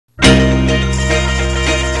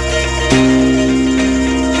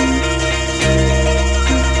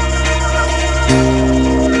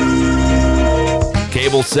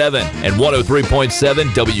Cable 7 and 103.7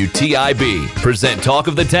 WTIB present Talk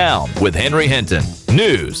of the Town with Henry Hinton.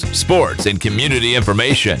 News, sports, and community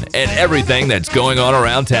information and everything that's going on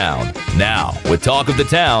around town. Now, with Talk of the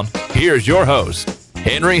Town, here's your host,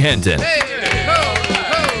 Henry Hinton.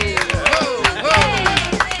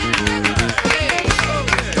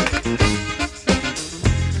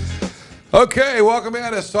 Okay, welcome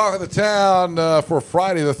in. It's Talk of the Town for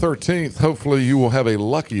Friday the 13th. Hopefully you will have a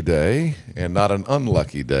lucky day and not an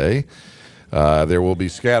unlucky day. There will be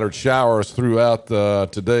scattered showers throughout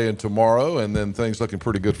today and tomorrow, and then things looking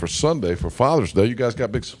pretty good for Sunday for Father's Day. You guys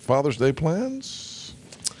got big Father's Day plans?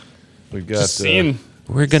 We've got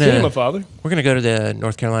we're gonna go to the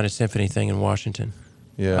North Carolina Symphony thing in Washington.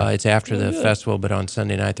 Yeah, it's after the festival, but on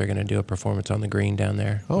Sunday night they're going to do a performance on the green down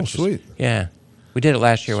there. Oh, sweet. Yeah. We did it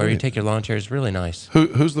last year where you take your lawn chairs. It's really nice.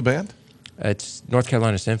 Who's the band? It's North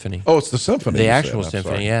Carolina Symphony. Oh, it's the symphony. The actual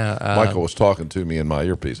symphony, yeah. Michael was talking to me in my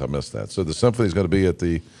earpiece. I missed that. So the symphony is going to be at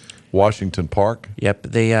the Washington Park?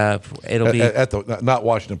 Yep. It'll be... At the, not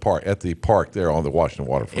Washington Park, at the park there on the Washington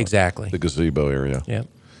waterfront. Exactly. The gazebo area. Yep.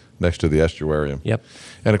 Next to the estuarium. Yep.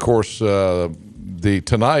 And, of course,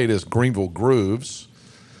 tonight is Greenville Grooves.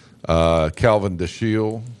 Carol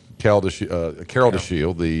Dashiell,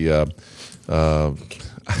 the... I'm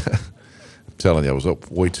telling you, I was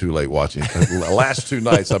up way too late watching. The last 2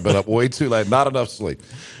 nights I've been up way too late, not enough sleep.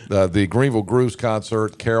 The Greenville Grooves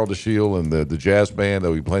concert, Carol Dashiell and the jazz band,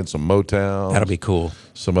 they'll be playing some Motown. That'll be cool.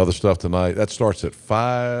 Some other stuff tonight. That starts at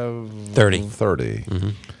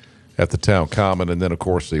 5:30 at the Town Common, and then, of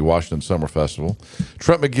course, the Washington Summer Festival.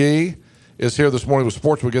 Trent McGee is here this morning with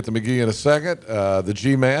sports. We'll get to McGee in a second. The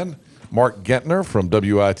G-Man, Mark Gentner from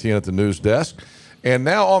WITN at the news desk. And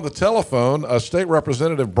now on the telephone, State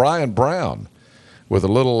Representative Brian Brown with a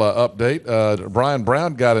little update. Brian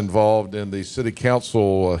Brown got involved in the city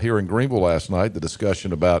council here in Greenville last night, the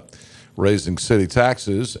discussion about raising city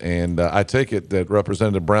taxes. And I take it that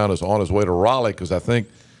Representative Brown is on his way to Raleigh because I think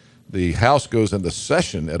the House goes into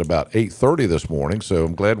session at about 8:30 this morning. So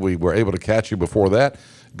I'm glad we were able to catch you before that.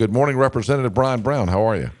 Good morning, Representative Brian Brown. How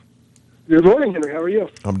are you? Good morning, Henry. How are you?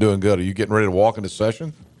 I'm doing good. Are you getting ready to walk into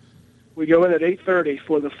session? We go in at 8:30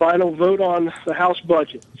 for the final vote on the House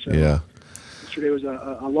budget. So yeah. Yesterday was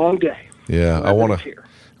a long day. Yeah, I want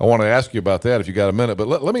to ask you about that if you got a minute. But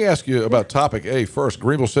let me ask you about topic A first.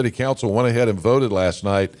 Greenville City Council went ahead and voted last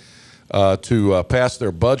night to pass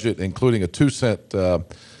their budget, including a 2-cent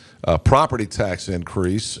property tax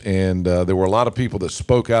increase. And there were a lot of people that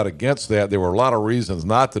spoke out against that. There were a lot of reasons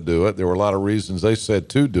not to do it. There were a lot of reasons they said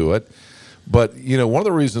to do it. But, you know, one of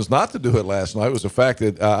the reasons not to do it last night was the fact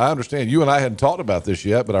that I understand you and I hadn't talked about this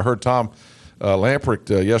yet, but I heard Tom Lamprecht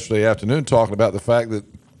yesterday afternoon talking about the fact that,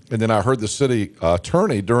 and then I heard the city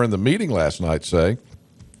attorney during the meeting last night say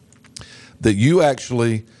that you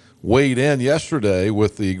actually weighed in yesterday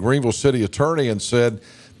with the Greenville city attorney and said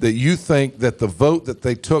that you think that the vote that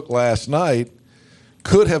they took last night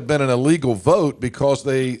could have been an illegal vote because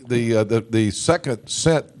the second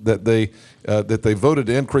cent that they voted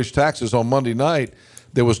to increase taxes on Monday night,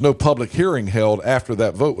 there was no public hearing held after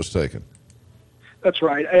that vote was taken. That's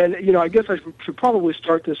right. And, you know, I guess I should probably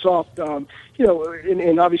start this off, and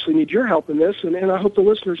obviously need your help in this, and I hope the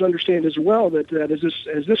listeners understand as well that as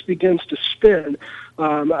this begins to spin,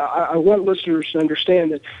 I want listeners to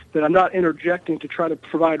understand that I'm not interjecting to try to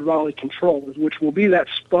provide Raleigh control, which will be that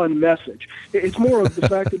spun message. It's more of the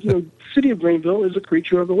fact that, you know, City of Greenville is a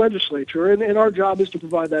creature of the legislature, and our job is to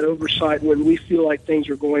provide that oversight when we feel like things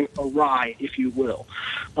are going awry, if you will.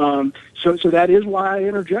 So that is why I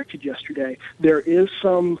interjected yesterday. There is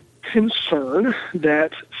some concern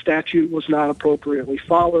that statute was not appropriately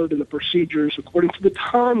followed and the procedures according to the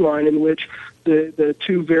timeline in which the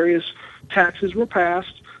two various taxes were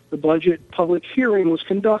passed, the budget public hearing was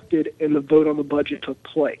conducted, and the vote on the budget took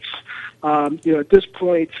place. At this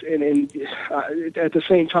point, and at the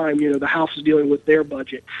same time, the House is dealing with their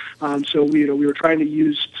budget. So we were trying to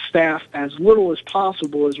use staff as little as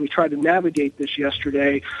possible as we tried to navigate this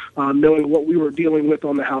yesterday, knowing what we were dealing with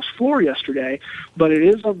on the House floor yesterday. But it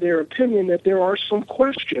is of their opinion that there are some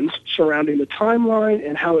questions surrounding the timeline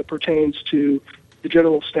and how it pertains to the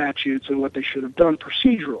general statutes and what they should have done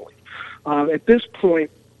procedurally. At this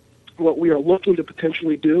point, what we are looking to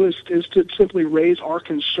potentially do is to simply raise our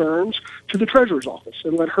concerns to the Treasurer's Office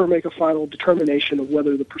and let her make a final determination of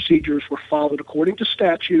whether the procedures were followed according to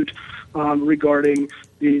statute regarding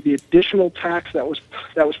the additional tax that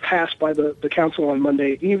was passed by the council on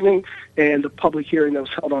Monday evening and the public hearing that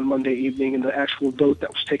was held on Monday evening and the actual vote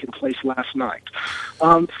that was taking place last night.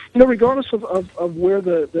 Regardless of where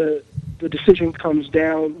the the decision comes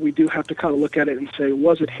down, we do have to kind of look at it and say,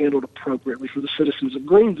 was it handled appropriately for the citizens of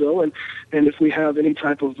Greenville? And if we have any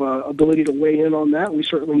type of ability to weigh in on that, we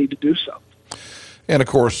certainly need to do so. And of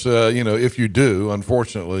course, if you do,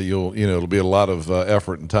 unfortunately, it'll be a lot of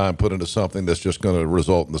effort and time put into something that's just going to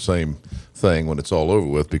result in the same thing when it's all over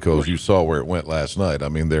with, because you saw where it went last night. I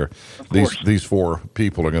mean, these four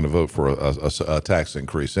people are going to vote for a tax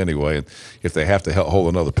increase anyway, and if they have to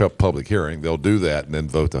hold another public hearing, they'll do that and then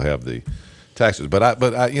vote to have the taxes. But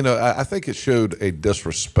I think it showed a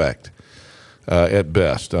disrespect. At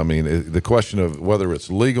best. I mean, the question of whether it's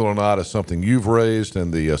legal or not is something you've raised,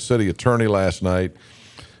 and the city attorney last night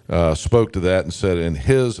spoke to that and said in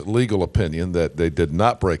his legal opinion that they did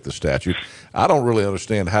not break the statute. I don't really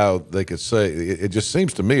understand how they could say, it just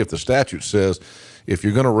seems to me if the statute says if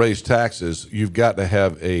you're going to raise taxes, you've got to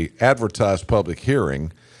have a advertised public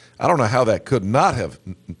hearing. I don't know how that could not have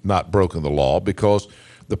not broken the law, because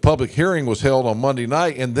the public hearing was held on Monday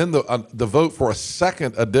night, and then the vote for a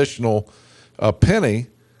second additional penny,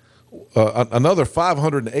 another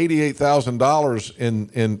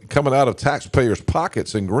 $588,000 in coming out of taxpayers'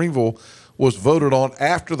 pockets in Greenville was voted on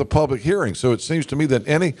after the public hearing. So it seems to me that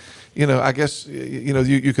I guess,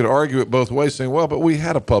 you could argue it both ways, saying, well, but we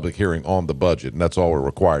had a public hearing on the budget, and that's all we're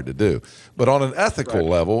required to do. But on an ethical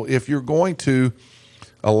level, if you're going to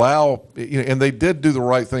allow, and they did do the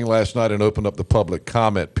right thing last night and opened up the public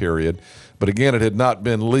comment period, but again, it had not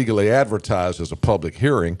been legally advertised as a public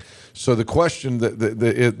hearing. So the question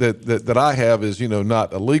that I have is,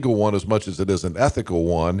 not a legal one as much as it is an ethical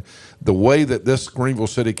one. The way that this Greenville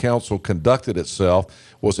City Council conducted itself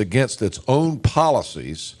was against its own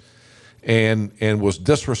policies, and was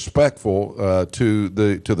disrespectful to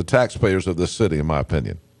the taxpayers of this city, in my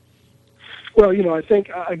opinion. Well, I think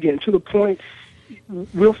again, to the point,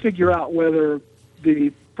 we'll figure out whether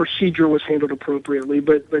the procedure was handled appropriately.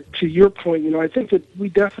 But to your point, I think that we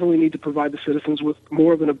definitely need to provide the citizens with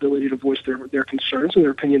more of an ability to voice their concerns and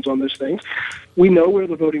their opinions on those things. We know where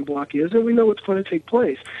the voting block is, and we know what's going to take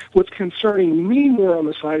place. What's concerning me more on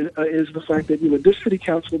the side is the fact that, this city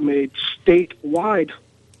council made statewide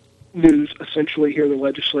news essentially here in the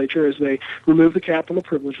legislature as they remove the cap on the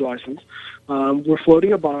privilege license. We're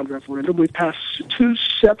floating a bond referendum. We've passed two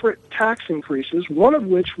separate tax increases, one of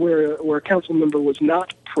which where a council member was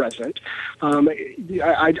not present.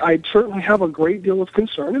 I certainly have a great deal of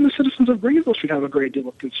concern, and the citizens of Greenville should have a great deal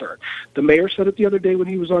of concern. The mayor said it the other day when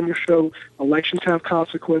he was on your show, elections have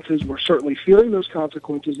consequences. We're certainly feeling those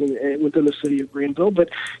consequences within the city of Greenville, but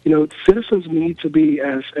citizens need to be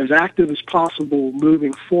as active as possible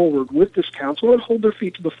moving forward with this council and hold their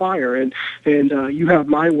feet to the fire. And you have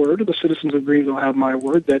my word, the citizens of Greenville have my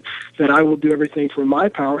word, that I will do everything from my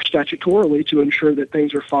power statutorily to ensure that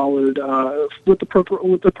things are followed with the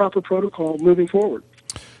proper protocol moving forward.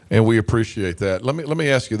 And we appreciate that. Let me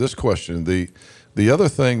ask you this question: the other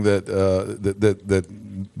thing that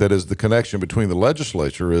is the connection between the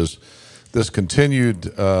legislature is this continued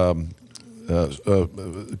the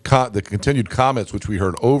continued comments which we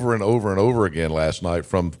heard over and over and over again last night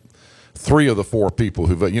from three of the four people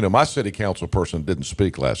who, my city council person didn't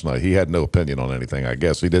speak last night. He had no opinion on anything, I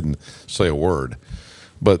guess. He didn't say a word.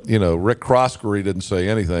 But, Rick Croskery didn't say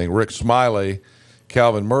anything. Rick Smiley,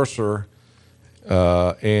 Calvin Mercer,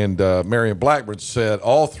 and Marion Blackburn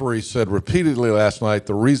all three said repeatedly last night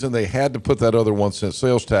the reason they had to put that other 1 cent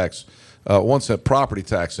sales tax, 1 cent property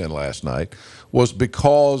tax in last night was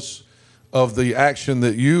because of the action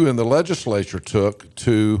that you and the legislature took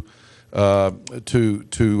to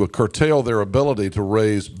curtail their ability to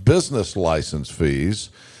raise business license fees.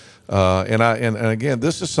 And again,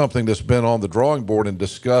 this is something that's been on the drawing board and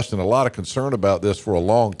discussed, and a lot of concern about this for a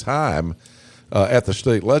long time at the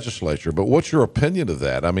state legislature. But what's your opinion of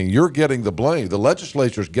that? I mean, you're getting the blame. The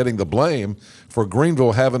legislature's getting the blame for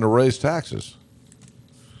Greenville having to raise taxes.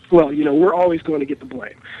 Well, we're always going to get the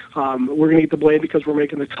blame. We're going to get the blame because we're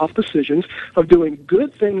making the tough decisions of doing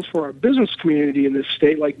good things for our business community in this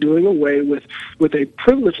state, like doing away with a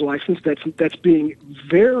privilege license that's being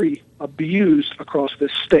very abused across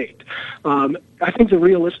this state. I think the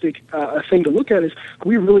realistic thing to look at is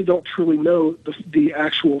we really don't truly know the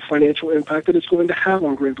actual financial impact that it's going to have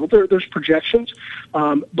on Greenville. There's projections,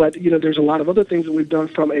 but there's a lot of other things that we've done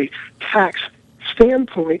from a tax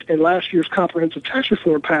standpoint in last year's comprehensive tax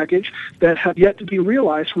reform package that have yet to be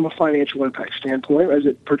realized from a financial impact standpoint as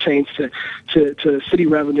it pertains to city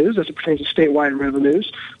revenues, as it pertains to statewide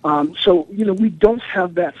revenues. So we don't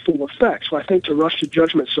have that full effect. So I think to rush to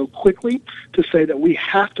judgment so quickly to say that we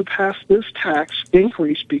have to pass this tax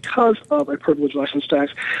increase because of a privilege license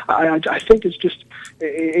tax, I think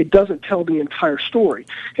it doesn't tell the entire story.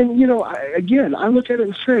 And, I look at it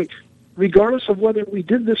and say, regardless of whether we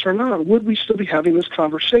did this or not, would we still be having this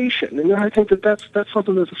conversation? And I think that's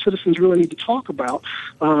something that the citizens really need to talk about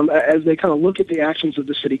as they kind of look at the actions of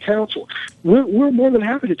the city council. We're more than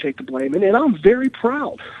happy to take the blame, and I'm very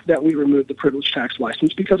proud that we removed the privilege tax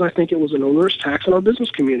license, because I think it was an onerous tax in our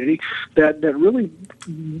business community that really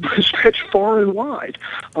stretched far and wide.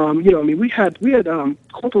 We had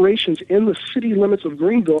corporations in the city limits of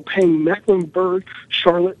Greenville paying Mecklenburg,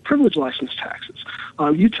 Charlotte privilege license taxes.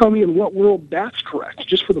 You tell me in what world that's correct,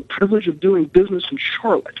 just for the privilege of doing business in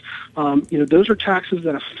Charlotte. Those are taxes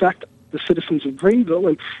that affect the citizens of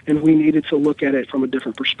Greenville, and we needed to look at it from a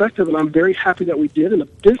different perspective, and I'm very happy that we did, and the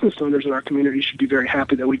business owners in our community should be very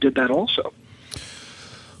happy that we did that also.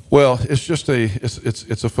 Well, it's just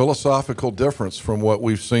it's a philosophical difference from what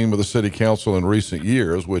we've seen with the city council in recent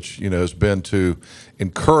years, which has been to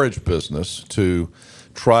encourage business, to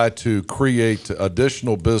try to create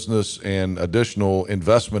additional business and additional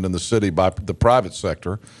investment in the city by the private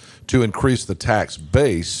sector to increase the tax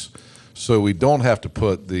base, so we don't have to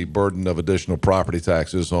put the burden of additional property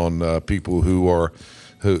taxes on people who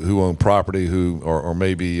own property, who are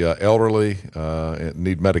maybe elderly,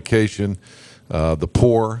 need medication, the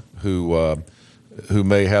poor who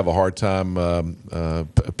may have a hard time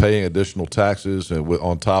paying additional taxes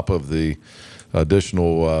on top of the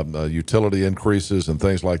additional utility increases and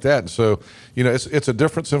things like that. And so, it's a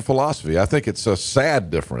difference in philosophy. I think it's a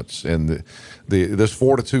sad difference in this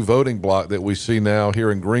 4-2 voting block that we see now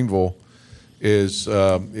here in Greenville is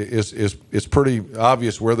pretty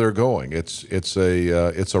obvious where they're going. It's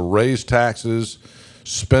a raise taxes,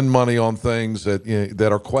 spend money on things that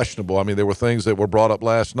are questionable. I mean, there were things that were brought up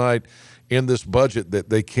last night in this budget that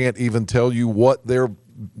they can't even tell you what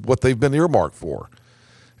they've been earmarked for.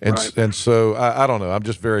 And so I don't know. I'm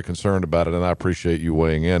just very concerned about it, and I appreciate you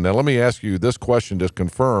weighing in. Now, let me ask you this question to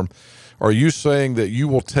confirm. Are you saying that you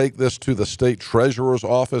will take this to the state treasurer's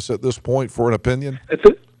office at this point for an opinion?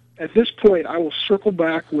 At this point, I will circle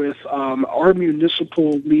back with our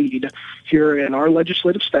municipal lead here and our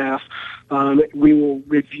legislative staff. We will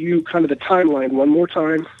review kind of the timeline one more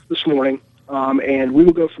time this morning. And we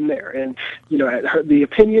will go from there. And, the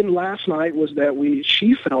opinion last night was that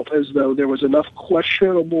she felt as though there was enough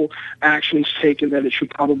questionable actions taken that it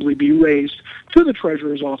should probably be raised to the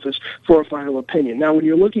treasurer's office for a final opinion. Now, when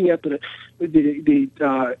you're looking at the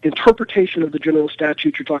interpretation of the general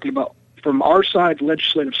statute, you're talking about from our side,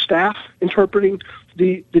 legislative staff interpreting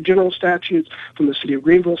the general statutes, from the City of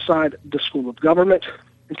Greenville side, the School of Government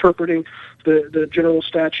interpreting the general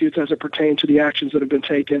statutes as it pertains to the actions that have been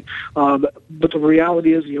taken. But the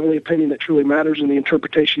reality is the only opinion that truly matters in the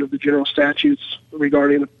interpretation of the general statutes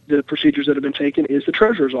regarding the procedures that have been taken is the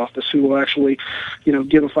treasurer's office, who will actually,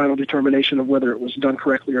 give a final determination of whether it was done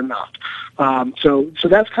correctly or not. So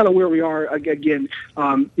that's kind of where we are. Again,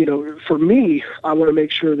 for me, I want to make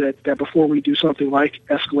sure that before we do something like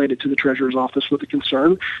escalate it to the treasurer's office with a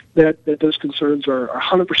concern, that those concerns are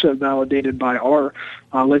 100% validated by our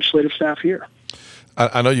legislative staff here.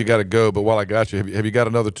 I know you got to go, but while I got you, have you got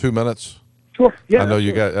another 2 minutes? Sure. Yeah. I know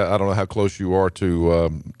you got. I don't know how close you are to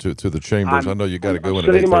the chambers. I know you got to go in. I'm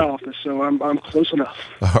sitting in my office, so I'm close enough.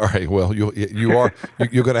 All right. Well, you are.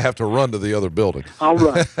 You're going to have to run to the other building. I'll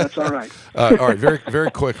run. That's all right. All right. Very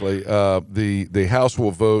very quickly. The House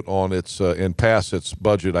will vote on and pass its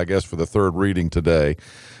budget, I guess, for the third reading today,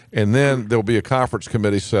 and then there'll be a conference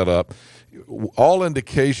committee set up. All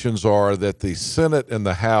indications are that the Senate and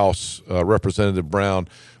the House, Representative Brown,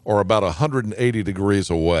 are about 180 degrees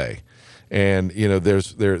away. And,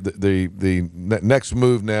 the next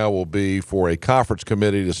move now will be for a conference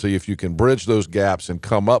committee to see if you can bridge those gaps and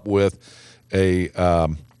come up with a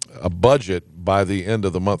budget by the end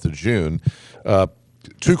of the month of June.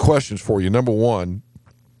 2 questions for you. Number one,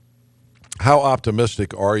 how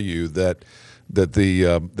optimistic are you that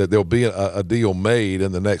there'll be a deal made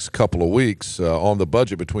in the next couple of weeks on the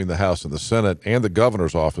budget between the House and the Senate and the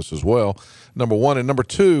governor's office as well? Number one. And number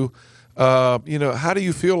two, how do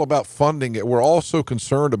you feel about funding? We're all so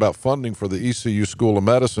concerned about funding for the ECU School of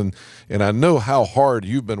Medicine, and I know how hard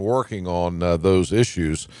you've been working on those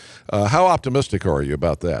issues. How optimistic are you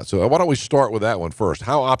about that? So why don't we start with that one first?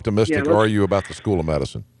 How optimistic are you about the School of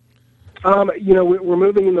Medicine? We're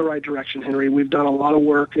moving in the right direction, Henry. We've done a lot of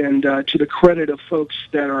work, and to the credit of folks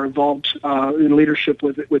that are involved in leadership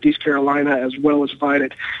with East Carolina as well as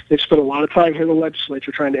Vidant, they've spent a lot of time here in the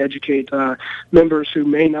legislature trying to educate members who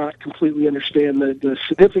may not completely understand the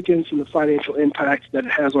significance and the financial impact that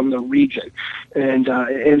it has on the region and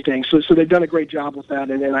things. So they've done a great job with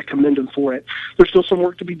that, and I commend them for it. There's still some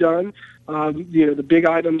work to be done. The big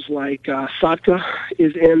items like SOTCA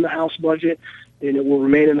is in the House budget. and it will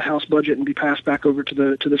remain in the House budget and be passed back over to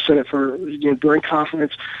the Senate for during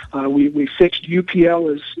conference. We fixed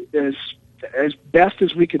UPL as best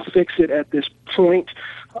as we can fix it at this point.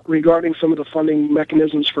 Regarding some of the funding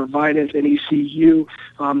mechanisms for Vidant and ECU,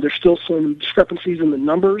 there's still some discrepancies in the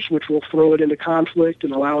numbers, which will throw it into conflict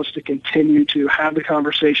and allow us to continue to have the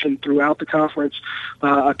conversation throughout the conference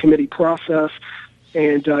committee process.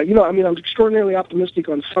 And, I'm extraordinarily optimistic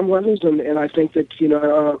on some levels, and I think that,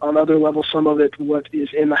 on other levels, some of it, what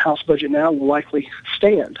is in the House budget now, will likely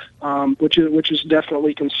stand, which is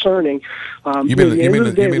definitely concerning. You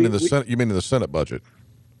mean in the Senate budget?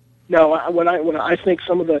 No, when I think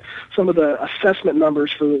some of the assessment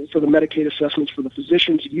numbers for the Medicaid assessments for the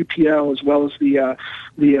physicians, UPL, as well as the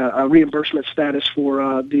reimbursement status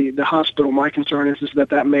for the hospital, my concern is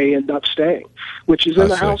that may end up staying, which is in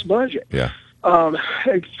the House budget. Yeah.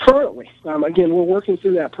 Currently, again, we're working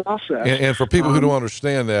through that process. And for people who don't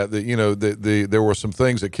understand that there were some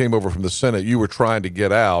things that came over from the Senate you were trying to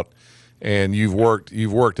get out, and you've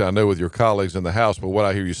worked, I know, with your colleagues in the House. But what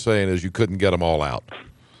I hear you saying is you couldn't get them all out.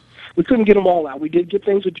 We couldn't get them all out. We did get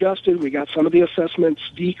things adjusted. We got some of the assessments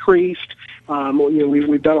decreased.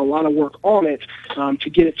 We've done a lot of work on it to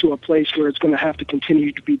get it to a place where it's going to have to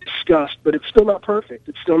continue to be discussed. But it's still not perfect.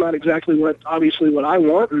 It's still not exactly what I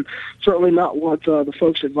want, and certainly not what the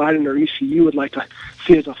folks at Vidant or ECU would like to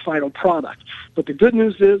see as a final product. But the good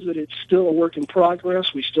news is that it's still a work in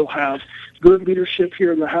progress. We still have good leadership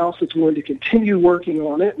here in the House that's willing to continue working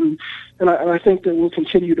on it, and I think that we'll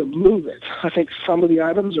continue to move it. I think some of the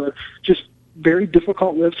items are just very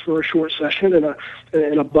difficult lifts for a short session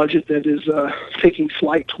and a budget that is taking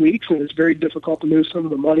slight tweaks, and it's very difficult to move some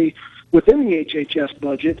of the money within the HHS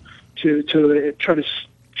budget to try to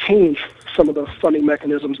change some of the funding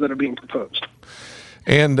mechanisms that are being proposed.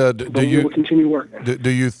 And we will continue working. Do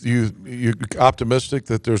you optimistic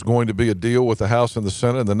that there's going to be a deal with the House and the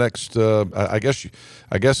Senate in the next? I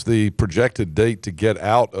guess the projected date to get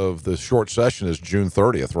out of the short session is June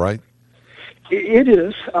 30th, right? It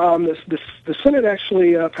is. The Senate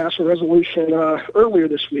actually passed a resolution earlier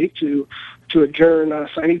this week to adjourn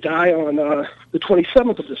sine die on the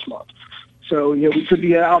 27th of this month. So, we could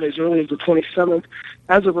be out as early as the 27th.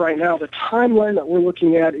 As of right now, the timeline that we're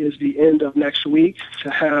looking at is the end of next week to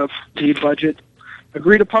have the budget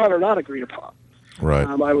agreed upon or not agreed upon. Right.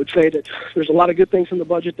 I would say that there's a lot of good things in the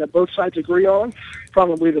budget that both sides agree on.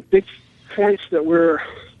 Probably the big points that we're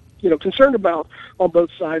concerned about on both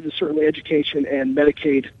sides is certainly education and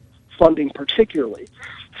Medicaid funding particularly.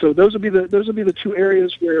 So those will be the two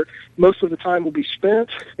areas where most of the time will be spent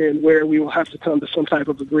and where we will have to come to some type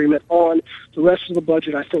of agreement on. The rest of the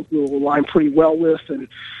budget, I think, we'll align pretty well with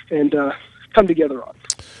and come together on.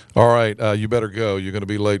 All right, you better go. You're going to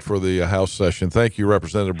be late for the House session. Thank you,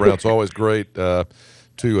 Representative Brown. It's always great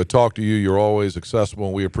to talk to you. You're always accessible,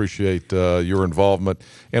 and we appreciate your involvement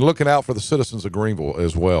and looking out for the citizens of Greenville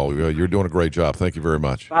as well. You're doing a great job. Thank you very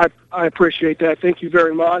much. I appreciate that. Thank you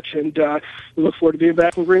very much, and we look forward to being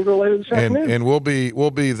back in Greenville later this afternoon. And we'll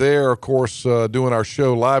be there, of course, doing our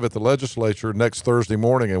show live at the legislature next Thursday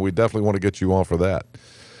morning, and we definitely want to get you on for that.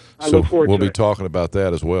 I look forward to it. We'll be talking about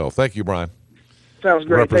that as well. Thank you, Brian. Sounds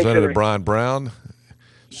great. Representative Brian Brown,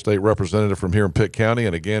 state representative from here in Pitt County.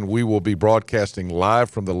 And again, we will be broadcasting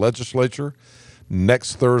live from the legislature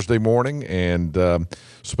next Thursday morning. And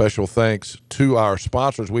special thanks to our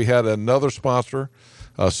sponsors. We had another sponsor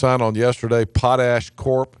sign on yesterday. Potash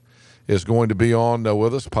Corp is going to be on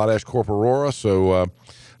with us, Potash Corp Aurora. So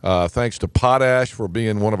thanks to Potash for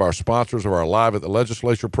being one of our sponsors of our Live at the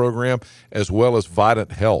Legislature program, as well as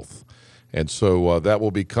Vidant Health. And so that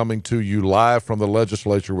will be coming to you live from the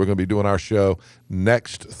legislature. We're going to be doing our show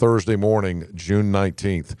next Thursday morning, June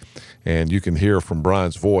 19th. And you can hear from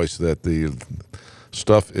Brian's voice that the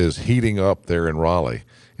stuff is heating up there in Raleigh.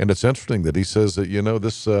 And it's interesting that he says that,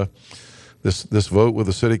 this vote with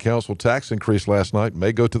the city council tax increase last night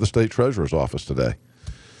may go to the state treasurer's office today.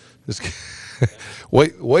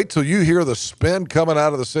 Wait till you hear the spin coming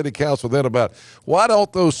out of the city council then about why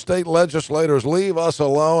don't those state legislators leave us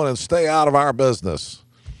alone and stay out of our business?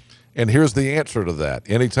 And here's the answer to that.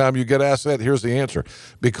 Anytime you get asked that, here's the answer.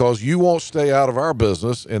 Because you won't stay out of our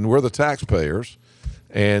business, and we're the taxpayers,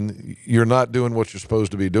 and you're not doing what you're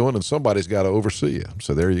supposed to be doing, and somebody's got to oversee you.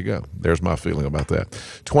 So there you go. There's my feeling about that.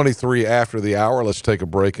 23 after the hour. Let's take a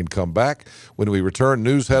break and come back. When we return,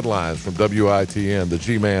 news headlines from WITN. The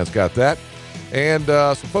G-Man's got that. And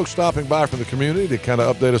some folks stopping by from the community to kind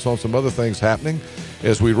of update us on some other things happening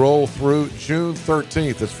as we roll through June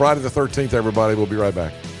 13th. It's Friday the 13th, everybody. We'll be right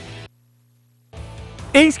back.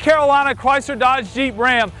 East Carolina Chrysler Dodge Jeep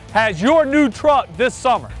Ram has your new truck this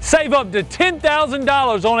summer. Save up to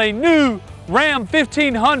 $10,000 on a new Ram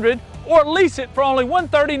 1500 or lease it for only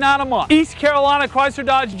 $139 a month. East Carolina Chrysler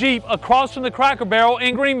Dodge Jeep across from the Cracker Barrel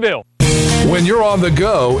in Greenville. When you're on the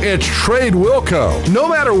go, it's Trade Wilco. No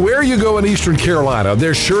matter where you go in Eastern Carolina,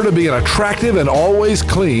 there's sure to be an attractive and always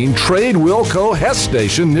clean Trade Wilco Hess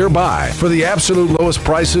station nearby. For the absolute lowest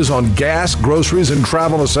prices on gas, groceries, and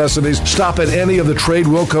travel necessities, stop at any of the Trade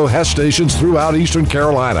Wilco Hess stations throughout Eastern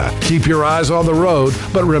Carolina. Keep your eyes on the road,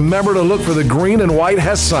 but remember to look for the green and white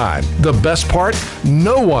Hess sign. The best part?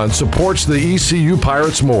 No one supports the ECU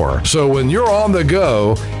Pirates more. So when you're on the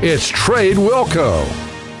go, it's Trade Wilco.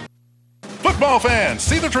 Football fans,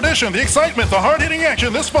 see the tradition, the excitement, the hard-hitting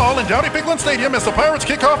action this fall in Dowdy-Picklin Stadium as the Pirates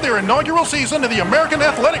kick off their inaugural season in the American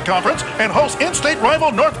Athletic Conference and host in-state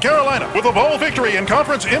rival North Carolina. With a bowl victory and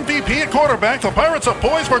conference MVP at quarterback, the Pirates are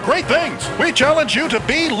poised for great things. We challenge you to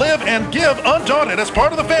be, live, and give undaunted as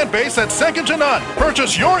part of the fan base that's second to none.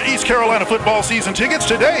 Purchase your East Carolina football season tickets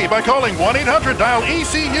today by calling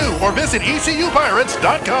 1-800-DIAL-ECU or visit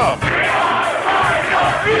ECUPirates.com.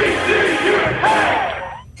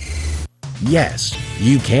 Yes,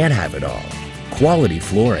 you can have it all. Quality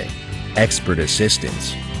flooring, expert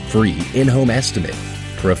assistance, free in-home estimate,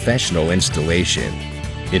 professional installation.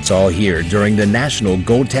 It's all here during the National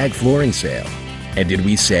Gold Tag Flooring Sale. And did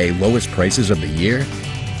we say lowest prices of the year?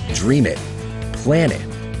 Dream it, plan it,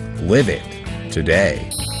 live it today.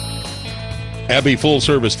 Abbey Full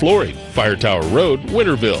Service Flooring, Fire Tower Road,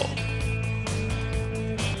 Winterville.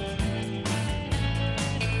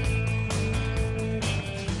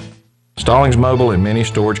 Stallings Mobile and Mini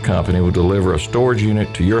Storage Company will deliver a storage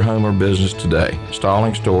unit to your home or business today.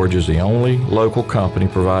 Stallings Storage is the only local company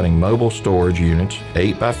providing mobile storage units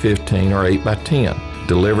 8x15 or 8x10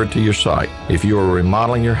 delivered to your site. If you are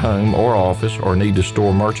remodeling your home or office or need to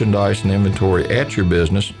store merchandise and inventory at your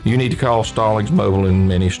business, you need to call Stallings Mobile and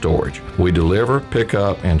Mini Storage. We deliver, pick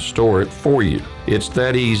up, and store it for you. It's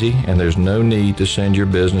that easy, and there's no need to send your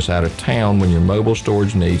business out of town when your mobile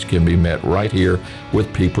storage needs can be met right here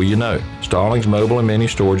with people you know. Stallings Mobile and Mini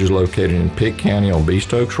Storage is located in Pitt County on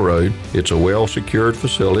Beast Oaks Road. It's a well-secured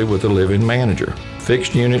facility with a live-in manager.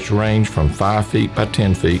 Fixed units range from 5 feet by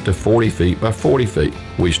 10 feet to 40 feet by 40 feet.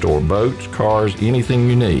 We store boats, cars, anything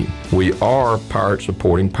you need. We are Pirate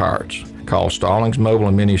supporting Pirates. Call Stallings Mobile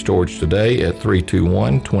and Mini Storage today at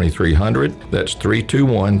 321-2300. That's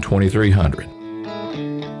 321-2300.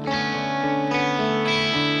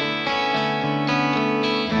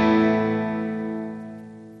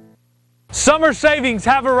 Summer savings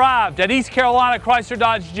have arrived at East Carolina Chrysler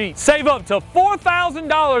Dodge Jeep. Save up to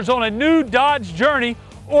 $4,000 on a new Dodge Journey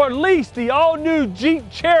or lease the all-new Jeep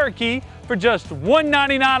Cherokee for just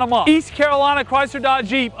 $199 a month. East Carolina Chrysler Dodge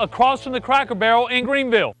Jeep across from the Cracker Barrel in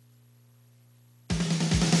Greenville.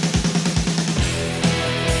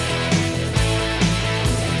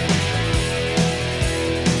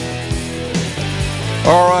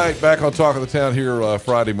 All right, back on Talk of the Town here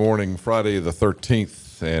Friday morning, Friday the 13th.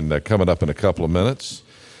 And coming up in a couple of minutes,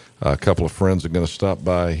 a couple of friends are going to stop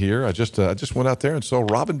by here. I just went out there and saw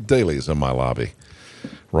Robin Daly's in my lobby.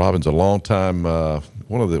 Robin's a long time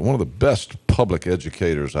one of the best public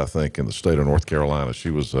educators, I think, in the state of North Carolina.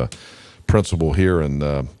 She was a principal here,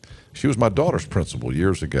 and she was my daughter's principal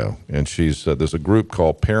years ago. And she's there's a group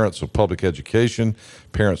called Parents of Public Education,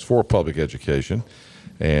 Parents for Public Education,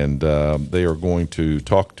 and they are going to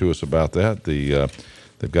talk to us about that.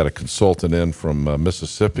 They've got a consultant in from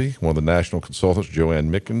Mississippi. One of the national consultants,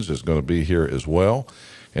 Joanne Mickens, is going to be here as well.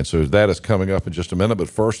 And so that is coming up in just a minute. But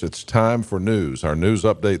first, it's time for news. Our news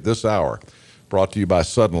update this hour, brought to you by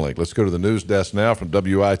Suddenlink. Let's go to the news desk now from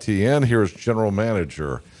WITN. Here is General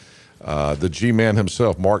Manager, the G-Man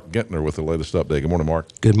himself, Mark Gentner, with the latest update. Good morning, Mark.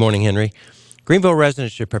 Good morning, Henry. Greenville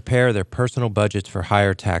residents should prepare their personal budgets for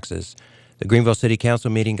higher taxes. The Greenville City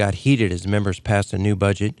Council meeting got heated as members passed a new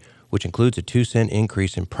budget, which includes a 2-cent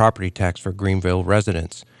increase in property tax for Greenville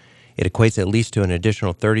residents. It equates at least to an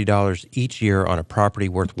additional $30 each year on a property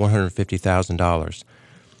worth $150,000.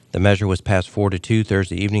 The measure was passed 4-2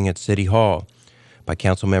 Thursday evening at City Hall by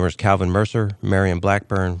Council members Calvin Mercer, Marion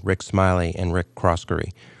Blackburn, Rick Smiley, and Rick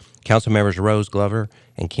Croskery. Council members Rose Glover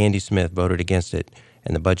and Candy Smith voted against it,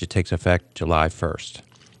 and the budget takes effect July 1st.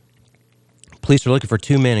 Police are looking for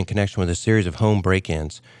 2 men in connection with a series of home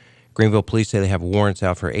break-ins. Greenville police say they have warrants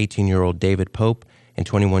out for 18-year-old David Pope and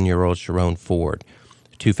 21-year-old Sharon Ford.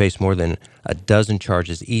 The two face more than a dozen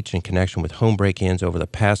charges each in connection with home break-ins over the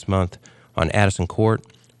past month on Addison Court,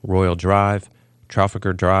 Royal Drive,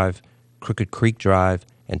 Trafalgar Drive, Crooked Creek Drive,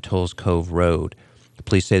 and Tolls Cove Road. The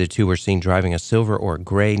police say the two were seen driving a silver or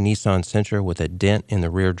gray Nissan Sentra with a dent in the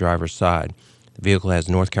rear driver's side. The vehicle has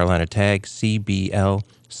North Carolina tag CBL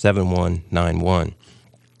 7191.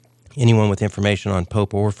 Anyone with information on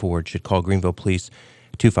Pope or Ford should call Greenville Police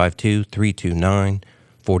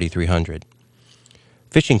 252-329-4300.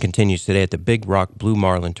 Fishing continues today at the Big Rock Blue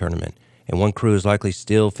Marlin Tournament, and one crew is likely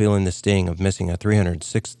still feeling the sting of missing a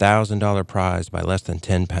 $306,000 prize by less than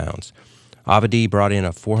 10 pounds. Avadi brought in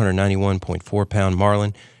a 491.4-pound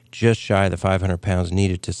marlin, just shy of the 500 pounds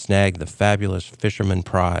needed to snag the fabulous fisherman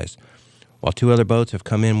prize. While two other boats have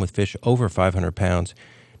come in with fish over 500 pounds,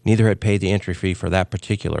 neither had paid the entry fee for that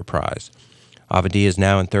particular prize. Avadi is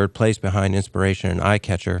now in third place behind Inspiration and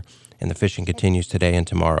Eyecatcher, and the fishing continues today and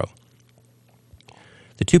tomorrow.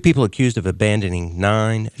 The two people accused of abandoning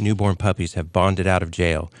 9 newborn puppies have bonded out of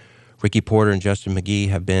jail. Ricky Porter and Justin McGee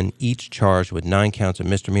have been each charged with 9 counts of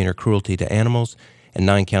misdemeanor cruelty to animals and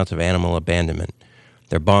 9 counts of animal abandonment.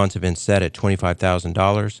 Their bonds have been set at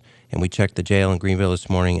 $25,000, and we checked the jail in Greenville this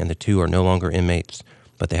morning, and the two are no longer inmates,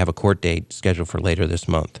 but they have a court date scheduled for later this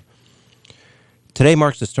month. Today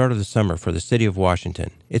marks the start of the summer for the city of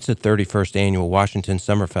Washington. It's the 31st annual Washington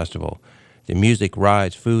Summer Festival. The music,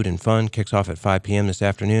 rides, food, and fun kicks off at 5 p.m. this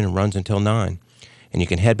afternoon and runs until 9. And you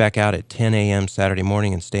can head back out at 10 a.m. Saturday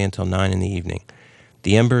morning and stay until 9 in the evening.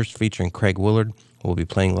 The Embers, featuring Craig Willard, will be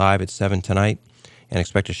playing live at 7 tonight, and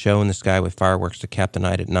expect a show in the sky with fireworks to cap the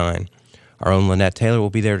night at 9. Our own Lynette Taylor will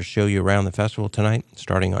be there to show you around the festival tonight,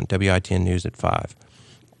 starting on WITN News at 5.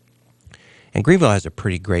 And Greenville has a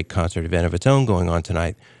pretty great concert event of its own going on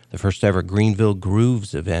tonight. The first ever Greenville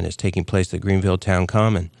Grooves event is taking place at Greenville Town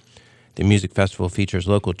Common. The music festival features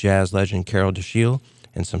local jazz legend Carol DeShiel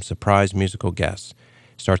and some surprise musical guests.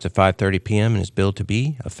 It starts at 5:30 p.m. and is billed to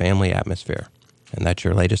be a family atmosphere. And that's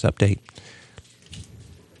your latest update.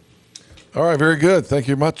 All right, very good. Thank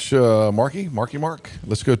you much, Mark.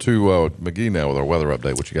 Let's go to McGee now with our weather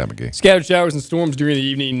update. What you got, McGee? Scattered showers and storms during the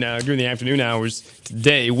evening, during the afternoon hours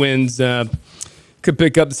today. Winds could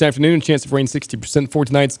pick up this afternoon. Chance of rain 60% for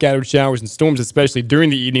tonight. Scattered showers and storms, especially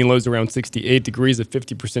during the evening. Lows around 68 degrees. A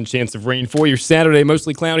 50% chance of rain for your Saturday.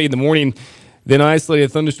 Mostly cloudy in the morning. Then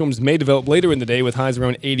isolated thunderstorms may develop later in the day with highs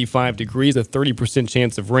around 85 degrees, a 30%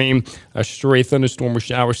 chance of rain. A stray thunderstorm or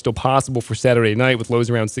shower still possible for Saturday night with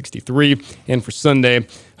lows around 63. And for Sunday,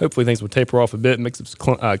 hopefully things will taper off a bit, mix of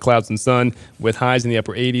clouds and sun with highs in the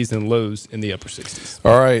upper 80s and lows in the upper 60s.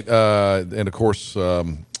 All right, and of course,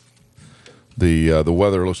 the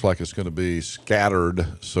weather looks like it's going to be scattered,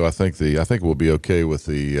 so I think we'll be okay with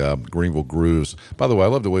the Greenville Grooves. By the way, I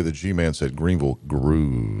love the way the G-Man said Greenville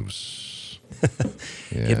Grooves.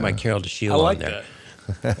 Yeah. Give my Carol DeShiel on there.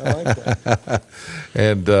 I like that.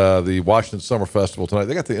 And the Washington Summer Festival tonight.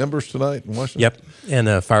 They got the Embers tonight in Washington? Yep,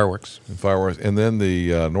 and fireworks. And then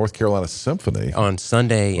the North Carolina Symphony. On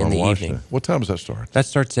Sunday in the evening. What time does that start? That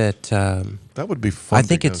starts at... that would be fun. I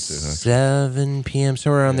think it's 7 p.m.,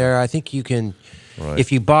 somewhere around there. I think you can... Right.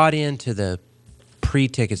 If you bought into the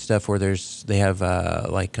pre-ticket stuff where they have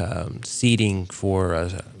seating for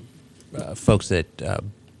folks that...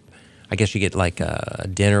 I guess you get like a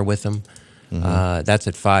dinner with them. Mm-hmm. That's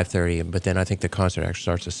at 5:30, but then I think the concert actually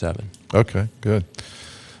starts at 7. Okay, good.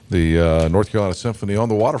 The North Carolina Symphony on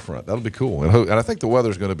the waterfront. That'll be cool. And I think the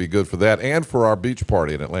weather's going to be good for that and for our beach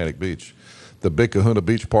party in Atlantic Beach. The Big Kahuna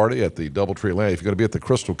Beach Party at the Doubletree Atlantic. If you're going to be at the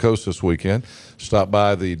Crystal Coast this weekend, stop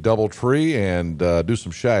by the Doubletree and do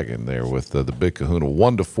some shagging there with the Big Kahuna,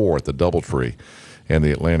 1 to 4 at the Doubletree and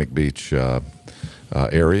the Atlantic Beach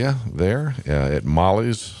area there at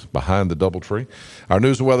Molly's behind the Doubletree. Our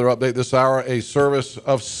news and weather update this hour, a service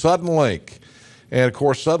of Suddenlink. And, of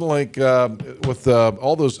course, Suddenlink with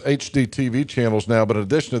all those HD TV channels now, but in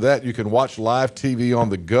addition to that, you can watch live TV on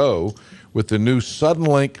the go with the new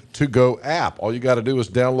Suddenlink To Go app. All you got to do is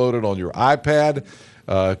download it on your iPad.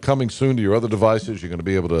 Coming soon to your other devices, you're going to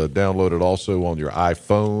be able to download it also on your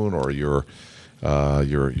iPhone or your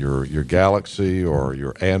Galaxy or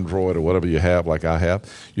your Android or whatever you have, like I have.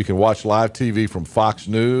 You can watch live TV from Fox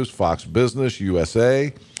News, Fox Business,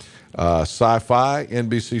 USA, Sci-Fi,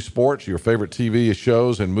 NBC Sports, your favorite TV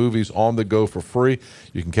shows and movies on the go for free.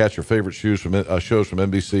 You can catch your favorite shows from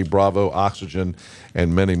NBC, Bravo, Oxygen,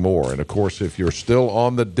 and many more. And, of course, if you're still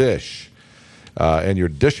on the dish and you're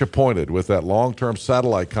disappointed with that long-term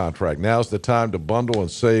satellite contract, now's the time to bundle and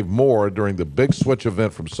save more during the Big Switch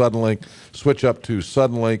event from Suddenlink. Switch up to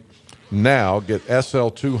Suddenlink now. Get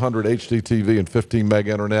SL200 HD TV and 15 meg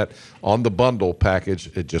internet on the bundle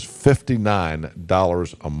package at just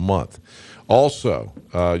 $59 a month. Also,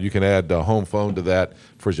 you can add home phone to that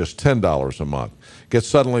for just $10 a month. Get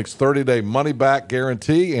Suddenlink's 30-day money-back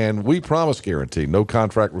guarantee, and we promise guarantee. No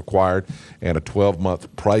contract required, and a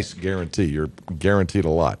 12-month price guarantee. You're guaranteed a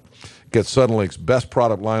lot. Get Suddenlink's best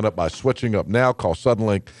product lineup by switching up now. Call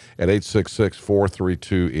Suddenlink at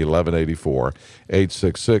 866-432-1184,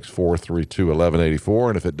 866-432-1184.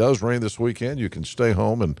 And if it does rain this weekend, you can stay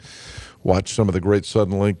home and watch some of the great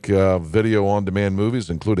Suddenlink video-on-demand movies,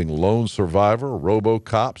 including Lone Survivor,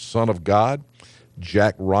 RoboCop, Son of God,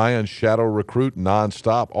 Jack Ryan, Shadow Recruit,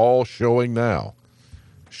 Nonstop, all showing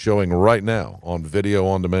right now on video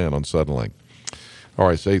on demand on Suddenlink. All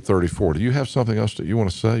right, it's 8:34. Do you have something else that you want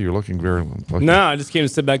to say? You're looking very lucky. No, I just came to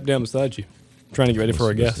sit back down beside you, trying to get ready for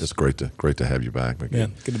our guests. It's great to have you back, McGee. Yeah,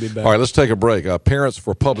 good to be back. All right, let's take a break. Parents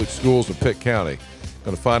for Public Schools in Pitt County.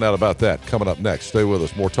 Going to find out about that coming up next. Stay with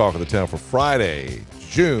us. More Talk of the Town for Friday,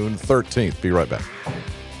 June 13th. Be right back.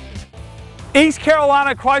 East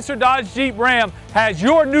Carolina Chrysler Dodge Jeep Ram has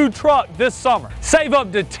your new truck this summer. Save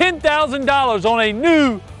up to $10,000 on a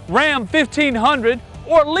new Ram 1500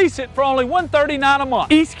 or lease it for only $139 a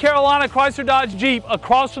month. East Carolina Chrysler Dodge Jeep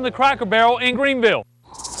across from the Cracker Barrel in Greenville.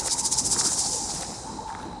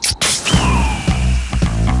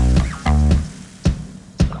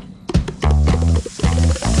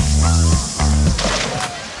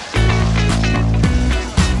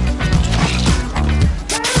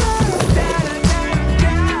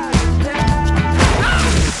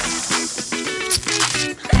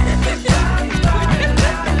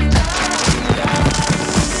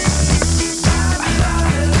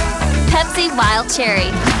 Wild Cherry.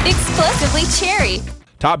 Explosively cherry.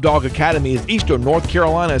 Top Dog Academy is Eastern North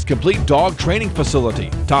Carolina's complete dog training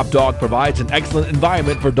facility. Top Dog provides an excellent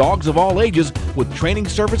environment for dogs of all ages with training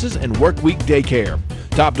services and work week daycare.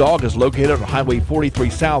 Top Dog is located on Highway 43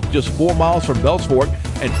 South, just 4 miles from Bells Fork,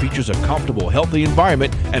 and features a comfortable, healthy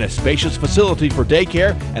environment and a spacious facility for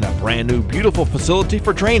daycare and a brand new, beautiful facility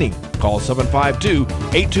for training. Call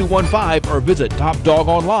 752-8215 or visit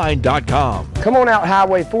TopDogOnline.com. Come on out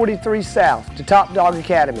Highway 43 South to Top Dog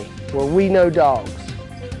Academy, where we know dogs.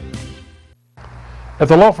 At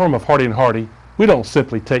the law firm of Hardy & Hardy, we don't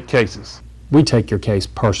simply take cases. We take your case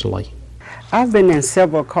personally. I've been in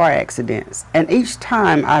several car accidents, and each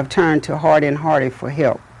time I've turned to Hardy & Hardy for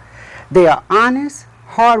help. They are honest,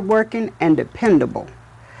 hardworking, and dependable.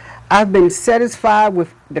 I've been satisfied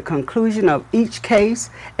with the conclusion of each case,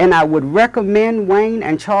 and I would recommend Wayne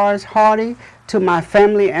and Charles Hardy to my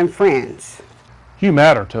family and friends. You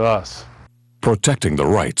matter to us. Protecting the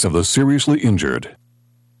rights of the seriously injured.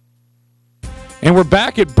 And we're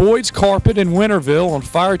back at Boyd's Carpet in Winterville on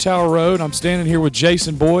Fire Tower Road. I'm standing here with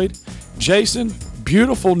Jason Boyd. Jason,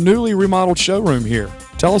 beautiful newly remodeled showroom here.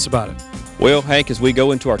 Tell us about it. Well, Hank, as we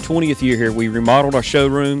go into our 20th year here, we remodeled our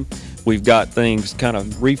showroom. We've got things kind of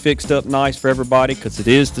refixed up nice for everybody because it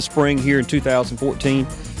is the spring here in 2014.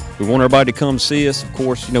 We want everybody to come see us. Of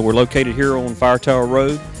course, you know, we're located here on Fire Tower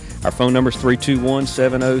Road. Our phone number is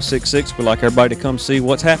 321-7066. We'd like everybody to come see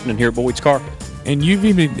what's happening here at Boyd's Carpet. And you've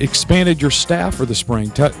even expanded your staff for the spring.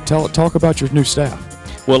 Talk about your new staff.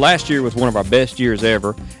 Well, last year was one of our best years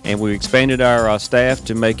ever, and we expanded our staff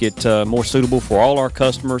to make it more suitable for all our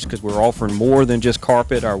customers because we're offering more than just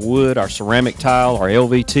carpet, our wood, our ceramic tile, our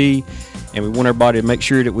LVT, and we want everybody to make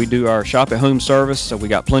sure that we do our shop-at-home service, so we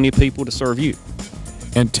got plenty of people to serve you.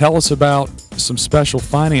 And tell us about some special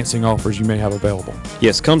financing offers you may have available.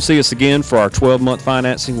 Yes, come see us again for our 12-month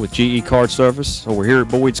financing with GE Card Service. So we're here at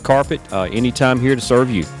Boyd's Carpet, anytime here to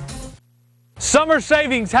serve you. Summer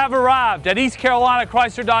savings have arrived at East Carolina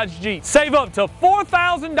Chrysler Dodge Jeep. Save up to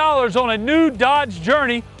 $4,000 on a new Dodge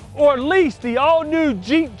Journey or lease the all-new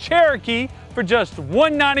Jeep Cherokee for just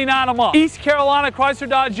 $199 a month. East Carolina Chrysler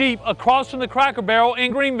Dodge Jeep across from the Cracker Barrel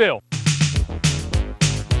in Greenville.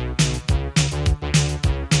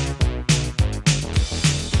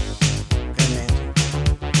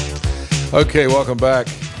 Okay, welcome back.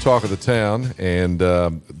 Talk of the Town, and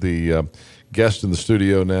the guest in the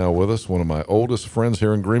studio now with us, one of my oldest friends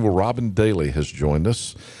here in Greenville, Robin Daly, has joined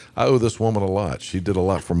us. I owe this woman a lot. She did a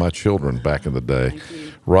lot for my children back in the day.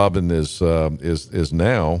 Robin is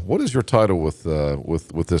now. What is your title with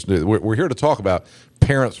this new? We're here to talk about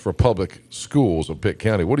Parents for Public Schools of Pitt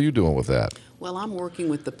County. What are you doing with that? Well, I'm working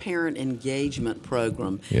with the Parent Engagement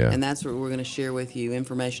Program, and that's where we're going to share with you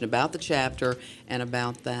information about the chapter and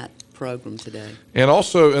about that program today. And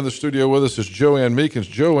also in the studio with us is Joanne Meekins.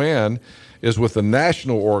 Joanne is with the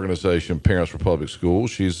national organization Parents for Public Schools.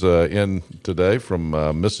 She's in today from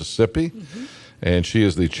Mississippi, and she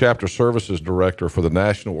is the chapter services director for the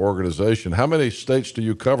national organization. How many states do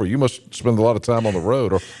you cover? You must spend a lot of time on the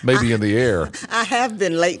road, or maybe in the air. I have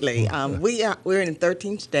been lately. We're in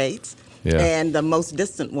 13 states, and the most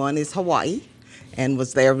distant one is Hawaii, and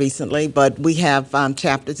was there recently, but we have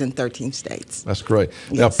chapters in 13 states. That's great.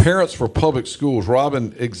 Yes. Now, Parents for Public Schools,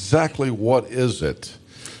 Robin, exactly what is it?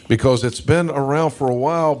 because it's been around for a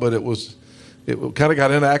while, but it kind of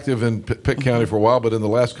got inactive in Pitt County for a while, but in the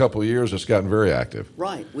last couple of years, it's gotten very active.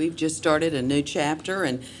 Right. We've just started a new chapter,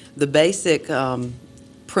 and the basic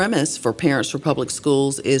premise for Parents for Public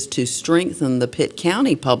Schools is to strengthen the Pitt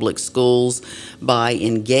County Public Schools by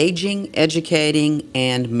engaging, educating,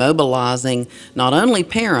 and mobilizing not only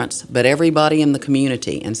parents, but everybody in the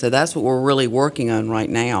community. And so that's what we're really working on right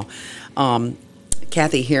now.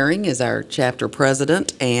 Kathy Herring is our chapter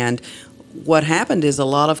president, and what happened is a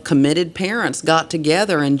lot of committed parents got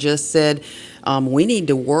together and just said, we need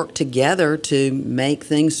to work together to make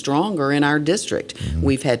things stronger in our district. Mm-hmm.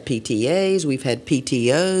 We've had PTAs, we've had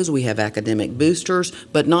PTOs, we have academic boosters,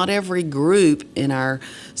 but not every group in our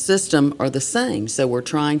system are the same. So we're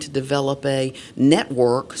trying to develop a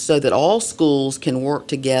network so that all schools can work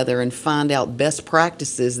together and find out best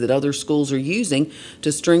practices that other schools are using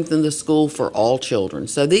to strengthen the school for all children.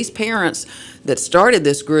 So these parents that started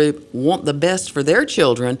this group want the best for their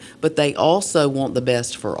children, but they also want the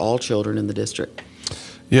best for all children in the district.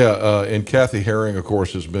 Yeah, and Kathy Herring, of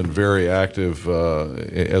course, has been very active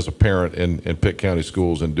as a parent in Pitt County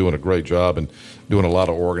schools and doing a great job and doing a lot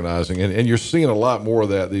of organizing. And you're seeing a lot more of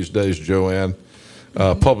that these days, Joanne.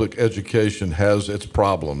 Public education has its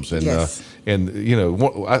problems, and Yes.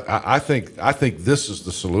 I think this is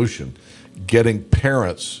the solution. Getting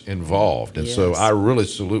parents involved. And so I really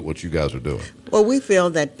salute what you guys are doing. Well, we feel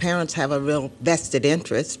that parents have a real vested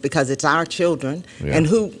interest because it's our children, and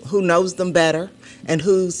who knows them better and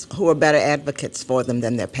who are better advocates for them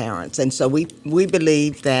than their parents. And so we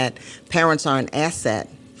believe that parents are an asset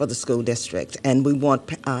for the school district, and we want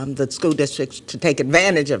the school districts to take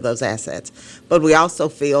advantage of those assets. But we also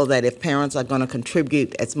feel that if parents are going to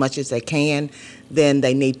contribute as much as they can, then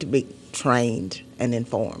they need to be trained and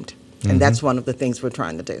informed. And that's one of the things we're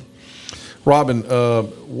trying to do. Robin,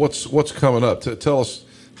 what's coming up? Tell us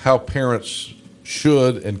how parents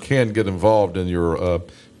should and can get involved in your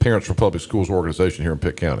Parents for Public Schools organization here in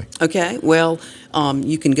Pitt County. Okay, well,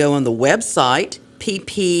 you can go on the website,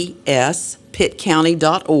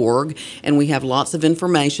 ppspittcounty.org, and we have lots of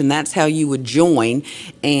information. That's how you would join,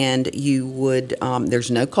 and you would, there's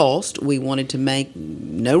no cost. We wanted to make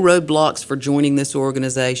no roadblocks for joining this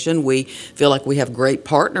organization. We feel like we have great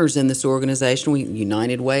partners in this organization.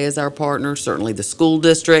 United Way is our partner, certainly the school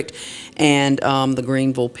district, and the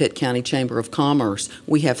Greenville Pitt County Chamber of Commerce.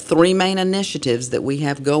 We have three main initiatives that we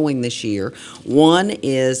have going this year. One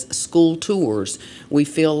is school tours. We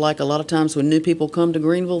feel like a lot of times when new people come to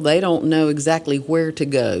Greenville, they don't know exactly where to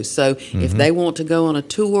go. So if they want to go on a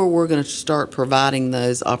tour, we're going to start providing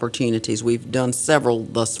those opportunities. We've done several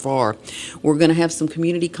thus far. We're going to have some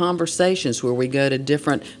community conversations where we go to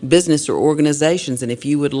different business or organizations, and if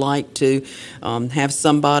you would like to have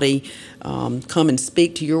somebody come and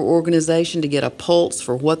speak to your organization to get a pulse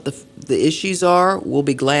for what the issues are, we'll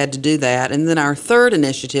be glad to do that. And then our third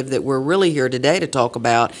initiative that we're really here today to talk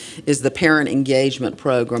about is the Parent Engagement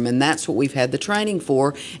Program, and that's what we've had the training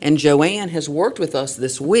for. And Joanne has worked with us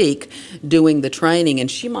this week doing the training,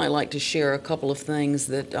 and she might like to share a couple of things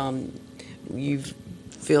that you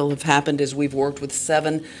feel have happened as we've worked with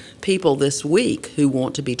 7 people this week who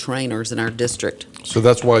want to be trainers in our district. So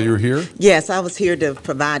that's why you're here? Yes, I was here to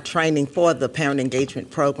provide training for the Parent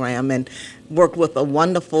Engagement Program and worked with a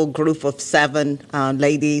wonderful group of 7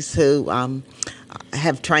 ladies who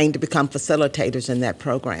have trained to become facilitators in that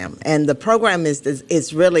program. And the program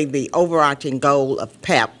is really the overarching goal of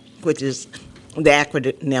PEP, which is the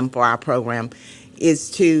acronym for our program,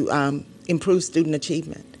 is to improve student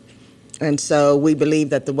achievement. And so we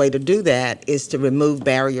believe that the way to do that is to remove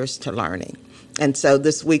barriers to learning. And so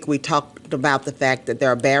this week we talked about the fact that there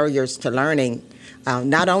are barriers to learning,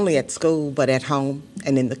 not only at school, but at home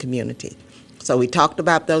and in the community. So we talked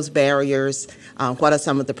about those barriers, what are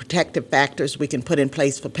some of the protective factors we can put in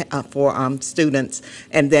place for students,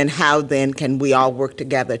 and then how then can we all work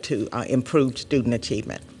together to improve student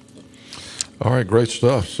achievement. All right, great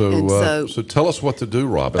stuff. So tell us what to do,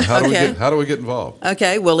 Robin. How do we get involved?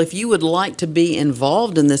 Okay, well, if you would like to be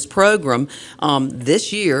involved in this program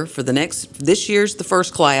this year, this year's the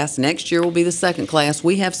first class, next year will be the second class.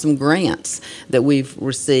 We have some grants that we've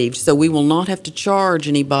received, so we will not have to charge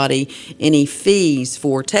anybody any fees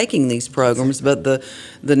for taking these programs, but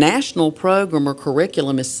the national program or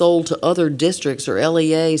curriculum is sold to other districts or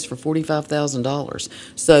LEAs for $45,000.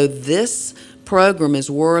 So this program is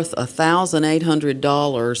worth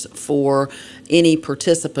 $1,800 for any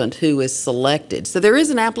participant who is selected. So there is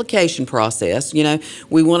an application process. You know,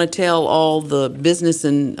 we want to tell all the business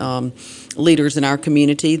and leaders in our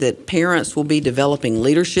community that parents will be developing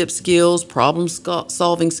leadership skills,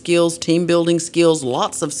 problem-solving skills, team-building skills,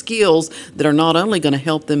 lots of skills that are not only going to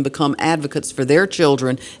help them become advocates for their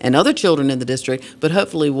children and other children in the district, but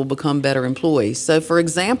hopefully will become better employees. So, for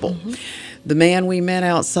example, the man we met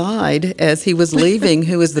outside as he was leaving,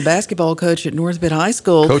 who is the basketball coach at North Bend High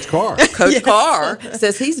School, Coach Carr. Coach Carr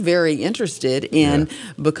says he's very interested in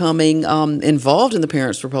becoming involved in the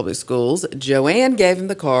Parents for Public Schools. Joanne gave him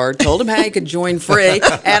the card, told him how he could join free,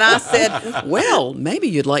 and I said, well, maybe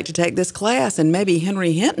you'd like to take this class, and maybe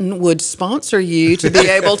Henry Hinton would sponsor you to be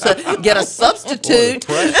able to get a substitute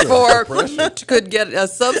could get a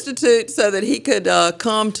substitute so that he could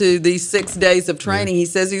come to these 6 days of training. He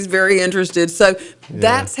says he's very interested. So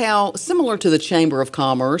that's how, similar to the Chamber of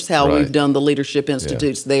Commerce, how we've done the leadership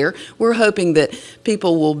institutes there. We're hoping that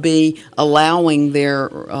people will be allowing their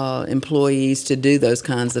employees to do those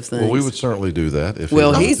kinds of things. Well, we would certainly do that. If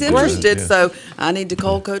he's interested, so I need to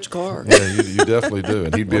call Coach Carr. Yeah, you definitely do,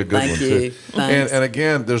 and he'd be a good one too. Thanks. And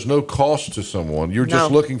again, there's no cost to someone. You're just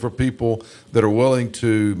looking for people that are willing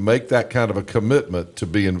to make that kind of a commitment to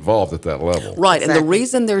be involved at that level. Right, and the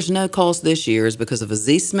reason there's no cost this year is because of a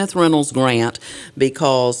Z. Smith Reynolds grant,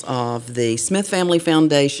 because of the Smith Family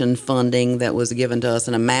Foundation funding that was given to us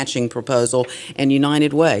in a matching proposal, and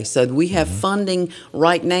United Way. So we have funding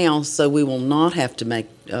right now, so we will not have to make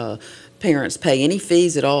parents pay any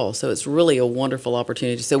fees at all. So it's really a wonderful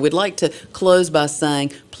opportunity. So we'd like to close by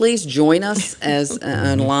saying, please join us as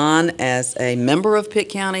online as a member of Pitt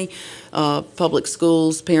County Public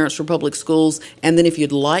Schools, Parents for Public Schools, and then if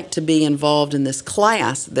you'd like to be involved in this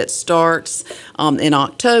class that starts in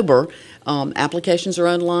October, applications are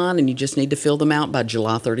online, and you just need to fill them out by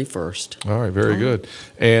July 31st. All right, very good.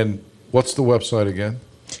 And what's the website again?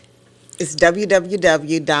 It's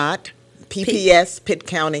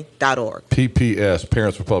www.ppspittcounty.org. PPS,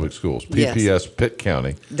 Parents for Public Schools.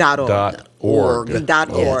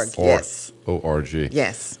 PPSpittcounty.org. Yes. O-R-G.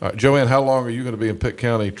 Yes. All right, Joanne, how long are you going to be in Pitt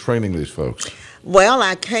County training these folks? Well,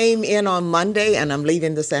 I came in on Monday, and I'm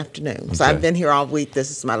leaving this afternoon. So I've been here all week. This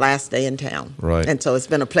is my last day in town. Right. And so it's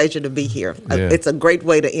been a pleasure to be here. Yeah. It's a great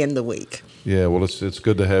way to end the week. Yeah, well, it's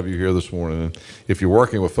good to have you here this morning. And if you're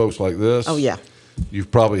working with folks like this, you've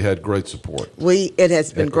probably had great support. It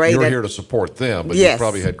has been great. You're here to support them, but you've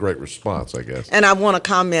probably had great response, I guess. And I want to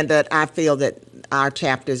comment that I feel that our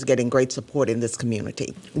chapter is getting great support in this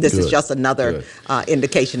community. This is just another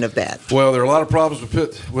indication of that. Well, there are a lot of problems with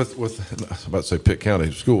I was about to say Pitt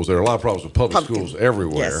County schools. There are a lot of problems with public schools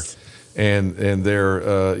everywhere. Yes. And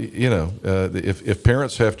they're, if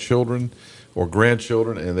parents have children or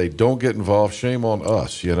grandchildren and they don't get involved, shame on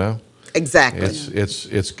us, Exactly.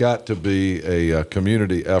 It's got to be a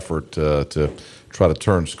community effort to try to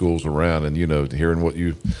turn schools around. And hearing what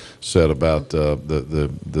you said about the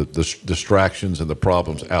distractions and the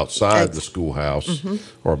problems outside the schoolhouse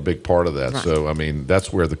are a big part of that. Right. So I mean,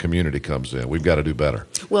 that's where the community comes in. We've got to do better.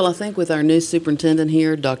 Well, I think with our new superintendent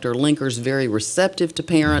here, Dr. Linker's very receptive to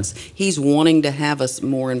parents. He's wanting to have us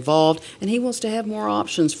more involved, and he wants to have more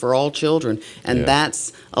options for all children, and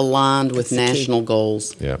that's aligned with national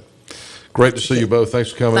goals. Yeah. Great to see you both.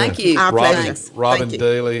 Thanks for coming in. Thank you. Robin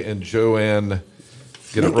Daly and Joanne,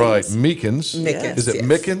 get it right, Meekins. Is it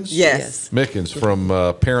Mickens? Yes. Mickens from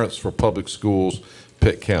Parents for Public Schools,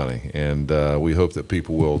 Pitt County. And we hope that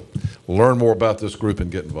people will learn more about this group and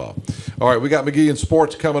get involved. All right, we got McGee in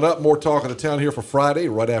Sports coming up. More Talk of the Town here for Friday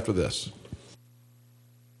right after this.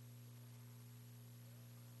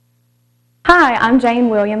 Hi, I'm Jane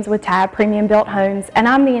Williams with Tab Premium Built Homes, and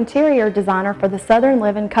I'm the interior designer for the Southern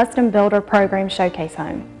Living Custom Builder Program Showcase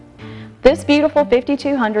Home. This beautiful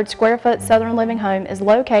 5,200 square foot Southern Living home is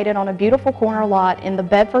located on a beautiful corner lot in the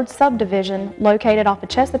Bedford subdivision located off of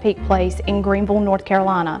Chesapeake Place in Greenville, North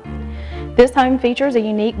Carolina. This home features a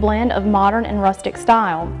unique blend of modern and rustic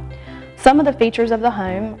style. Some of the features of the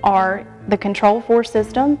home are the Control4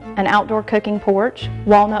 system, an outdoor cooking porch,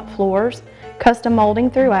 walnut floors, custom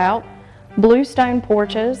molding throughout, blue stone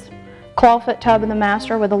porches, clawfoot tub in the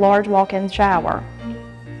master with a large walk-in shower.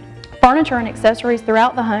 Furniture and accessories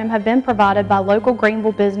throughout the home have been provided by local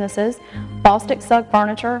Greenville businesses, Bostic Sugg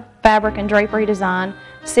Furniture, Fabric and Drapery Design,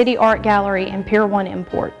 City Art Gallery, and Pier 1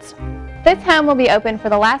 Imports. This home will be open for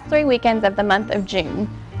the last 3 weekends of the month of June.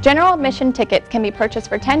 General admission tickets can be purchased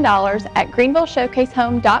for $10 at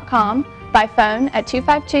greenvilleshowcasehome.com, by phone at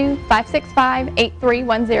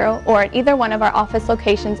 252-565-8310 or at either one of our office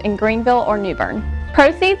locations in Greenville or New Bern.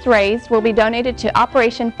 Proceeds raised will be donated to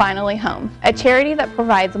Operation Finally Home, a charity that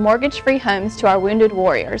provides mortgage-free homes to our wounded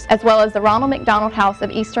warriors, as well as the Ronald McDonald House of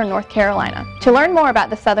Eastern North Carolina. To learn more about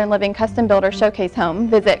the Southern Living Custom Builder Showcase Home,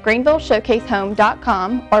 visit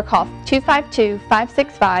greenvilleshowcasehome.com or call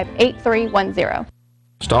 252-565-8310.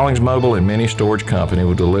 Stallings Mobile and Mini Storage Company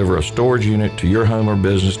will deliver a storage unit to your home or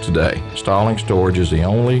business today. Stallings Storage is the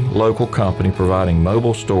only local company providing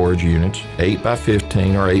mobile storage units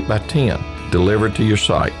 8x15 or 8x10 delivered to your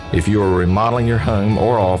site. If you are remodeling your home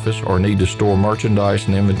or office or need to store merchandise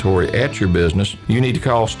and inventory at your business, you need to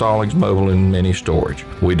call Stallings Mobile and Mini Storage.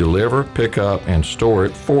 We deliver, pick up, and store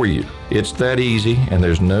it for you. It's that easy, and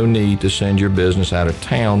there's no need to send your business out of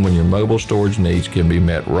town when your mobile storage needs can be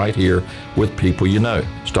met right here with people you know.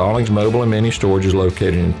 Stallings Mobile and Mini Storage is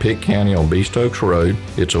located in Pitt County on Beast Oaks Road.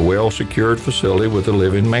 It's a well-secured facility with a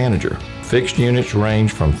live-in manager. Fixed units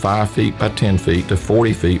range from 5 feet by 10 feet to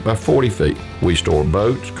 40 feet by 40 feet. We store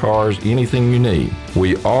boats, cars, anything you need.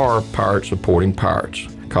 We are Pirate supporting pirates.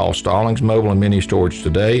 Call Stallings Mobile and Mini Storage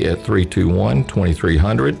today at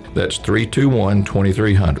 321-2300. That's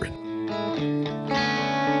 321-2300.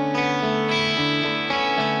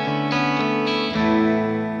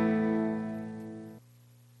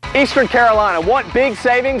 Eastern Carolina, want big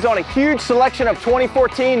savings on a huge selection of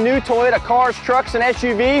 2014 new Toyota cars, trucks, and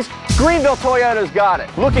SUVs? Greenville Toyota's got it.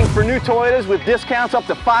 Looking for new Toyotas with discounts up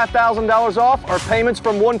to $5,000 off or payments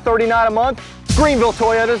from $139 a month? Greenville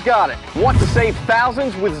Toyota's got it. Want to save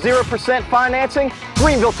thousands with 0% financing?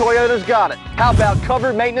 Greenville Toyota's got it. How about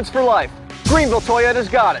covered maintenance for life? Greenville Toyota's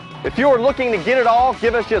got it. If you are looking to get it all,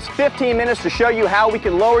 give us just 15 minutes to show you how we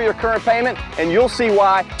can lower your current payment, and you'll see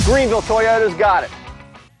why Greenville Toyota's got it.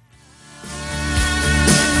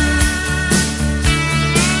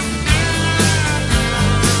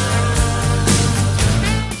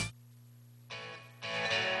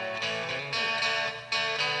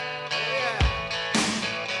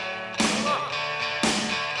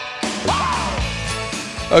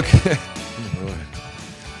 Okay.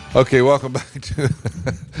 Okay, welcome back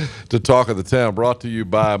to Talk of the Town, brought to you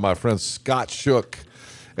by my friend Scott Shook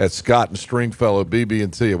at Scott and Stringfellow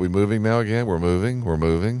BB&T. Are we moving now again? We're moving.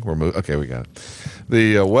 Okay, we got it.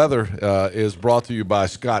 The weather is brought to you by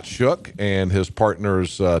Scott Shook and his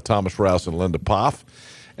partners Thomas Rouse and Linda Poff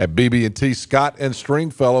at BB&T. Scott and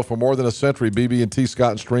Stringfellow, for more than a century, BB&T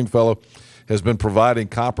Scott and Stringfellow has been providing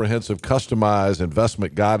comprehensive, customized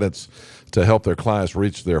investment guidance to help their clients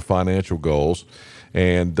reach their financial goals.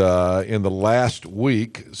 And in the last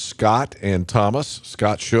week, Scott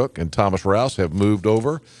Shook and Thomas Rouse have moved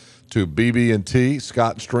over to BB&T,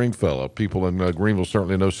 Scott and Stringfellow. People in Greenville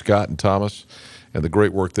certainly know Scott and Thomas and the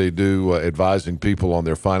great work they do advising people on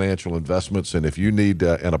their financial investments. And if you need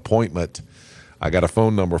an appointment, I got a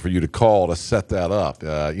phone number for you to call to set that up.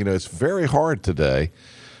 You know, it's very hard today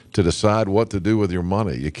to decide what to do with your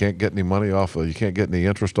money. You can't get any money off of, you can't get any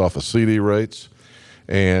interest off of CD rates.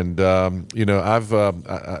 And, you know,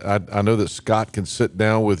 I know that Scott can sit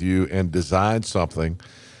down with you and design something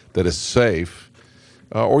that is safe,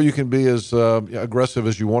 or you can be as aggressive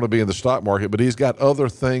as you want to be in the stock market, but he's got other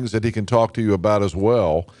things that he can talk to you about as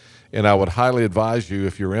well. And I would highly advise you,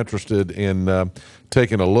 if you're interested in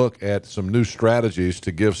taking a look at some new strategies,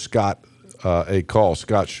 to give Scott a call.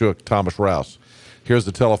 Scott Shook, Thomas Rouse. Here's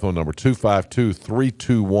the telephone number,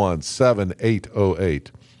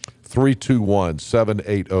 252-321-7808.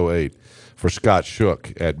 321-7808 for Scott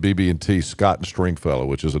Shook at BB&T Scott and Stringfellow,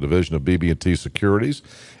 which is a division of BB&T Securities,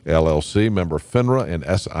 LLC, member FINRA and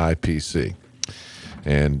SIPC.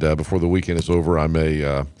 And before the weekend is over, I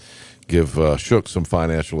may give Shook some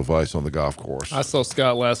financial advice on the golf course. I saw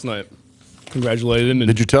Scott last night. Congratulated him.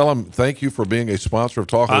 Did you tell him thank you for being a sponsor of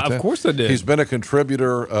Talk of the Town? Of course I did. He's been a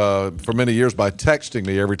contributor for many years by texting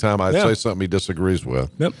me every time I say something he disagrees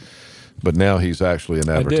with. Yep. But now he's actually an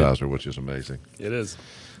advertiser, which is amazing. It is.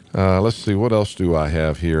 Let's see, what else do I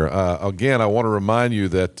have here? Again, I want to remind you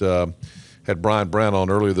that had Brian Brown on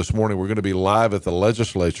earlier this morning, we're going to be live at the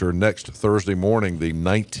legislature next Thursday morning, the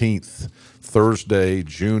 19th, Thursday,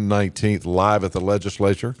 June 19th, live at the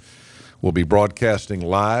legislature. We'll be broadcasting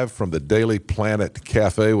live from the Daily Planet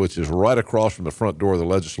Cafe, which is right across from the front door of the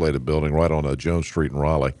legislative building, right on Jones Street in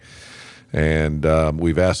Raleigh. And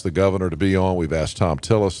we've asked the governor to be on. We've asked Tom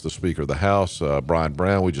Tillis, the Speaker of the House, Brian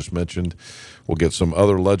Brown, we just mentioned. We'll get some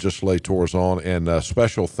other legislators on. And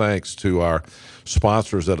special thanks to our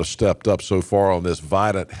sponsors that have stepped up so far on this,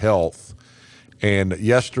 Vidant Health. And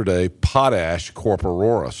yesterday, Potash Corp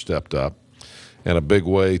Aurora stepped up. and a big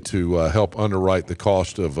way to help underwrite the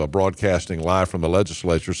cost of broadcasting live from the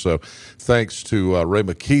legislature. So thanks to Ray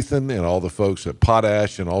McKeithen and all the folks at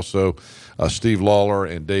Potash, and also Steve Lawler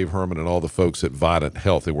and Dave Herman and all the folks at Vidant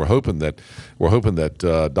Health. And we're hoping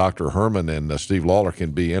that Dr. Herman and Steve Lawler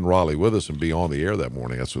can be in Raleigh with us and be on the air that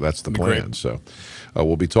morning. That's the plan. Great. So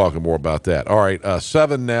we'll be talking more about that. All right,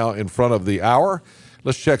 7 now in front of the hour.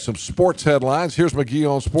 Let's check some sports headlines. Here's McGee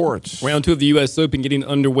on sports. Round 2 of the U.S. Open getting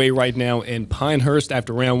underway right now in Pinehurst.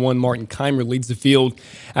 After round 1, Martin Keimer leads the field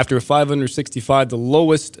after a 565, the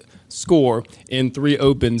lowest score in 3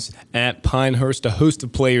 Opens at Pinehurst. A host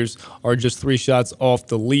of players are just 3 shots off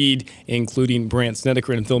the lead, including Brandt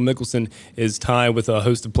Snedeker, and Phil Mickelson is tied with a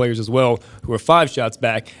host of players as well, who are 5 shots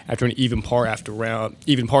back after an even par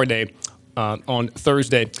day. On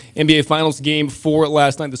Thursday. NBA Finals Game 4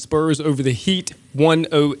 last night. The Spurs over the Heat,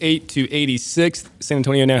 108-86. San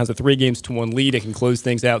Antonio now has a 3-1 lead. It can close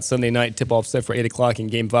things out Sunday night. Tip-off set for 8 o'clock in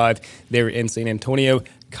Game 5 there in San Antonio.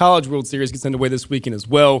 College World Series gets underway this weekend as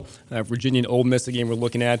well. Virginia and Ole Miss, the game we're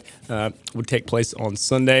looking at, would take place on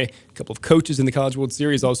Sunday. A couple of coaches in the College World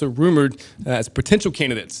Series also rumored as potential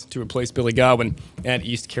candidates to replace Billy Godwin at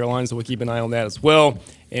East Carolina, so we'll keep an eye on that as well.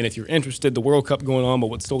 And if you're interested, the World Cup going on, but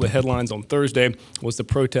what stole the headlines on Thursday was the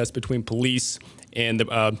protest between police and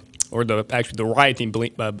the rioting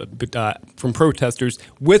from protesters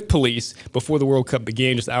with police before the World Cup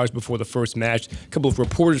began, just hours before the first match. A couple of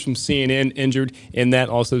reporters from CNN injured in that,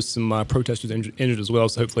 also some protesters injured as well,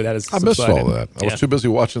 so hopefully that is subsided. I missed all that. I was too busy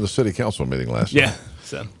watching the city council meeting last night.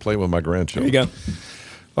 So playing with my grandchildren. There you go.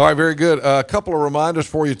 All right, very good. A couple of reminders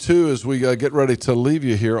for you, too, as we get ready to leave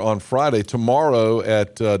you here on Friday. Tomorrow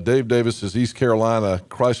at Dave Davis's East Carolina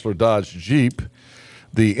Chrysler Dodge Jeep,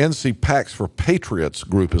 the NC Packs for Patriots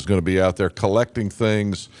group is going to be out there collecting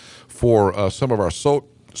things for some of our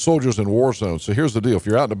soldiers in war zones. So here's the deal. If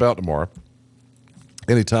you're out and about tomorrow,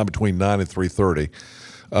 anytime between 9 and 3:30,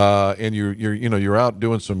 and you're out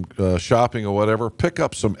doing some shopping or whatever, pick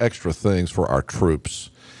up some extra things for our troops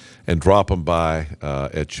and drop them by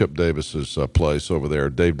at Chip Davis's place over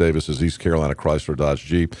there, Dave Davis's East Carolina Chrysler Dodge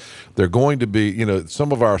Jeep. They're going to be,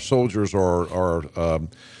 some of our soldiers are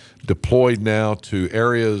deployed now to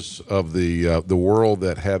areas of the world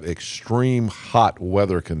that have extreme hot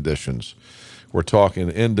weather conditions. We're talking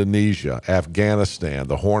Indonesia, Afghanistan,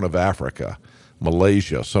 the Horn of Africa,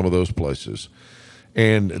 Malaysia, some of those places.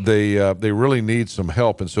 And they really need some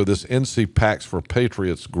help. And so this NC Packs for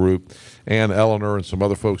Patriots group, Ann Eleanor and some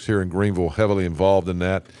other folks here in Greenville heavily involved in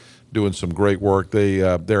that, doing some great work.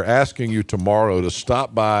 They're asking you tomorrow to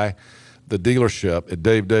stop by the dealership at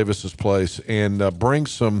Dave Davis's place and bring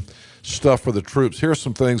some stuff for the troops. Here are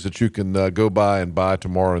some things that you can go by and buy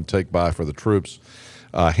tomorrow and take by for the troops.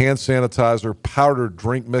 Hand sanitizer, powdered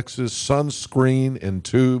drink mixes, sunscreen in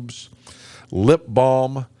tubes, lip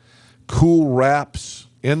balm, cool wraps,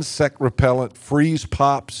 insect repellent, freeze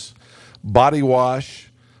pops, body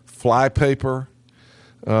wash, fly paper.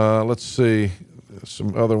 Let's see,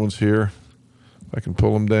 some other ones here. If I can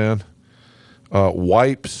pull them down.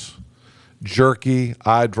 Wipes, jerky,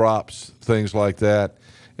 eye drops, things like that.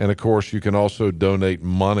 And, of course, you can also donate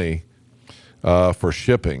money for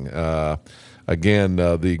shipping. Again,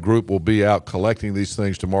 the group will be out collecting these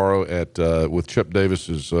things tomorrow with Chip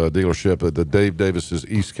Davis's dealership at the Dave Davis's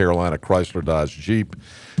East Carolina Chrysler Dodge Jeep,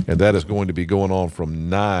 and that is going to be going on from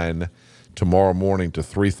 9 tomorrow morning to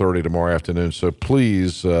 3:30 tomorrow afternoon. So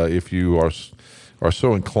please, if you are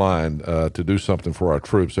so inclined to do something for our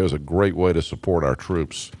troops, there's a great way to support our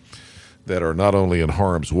troops that are not only in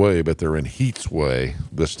harm's way, but they're in heat's way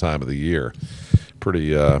this time of the year.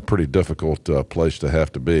 Pretty difficult place to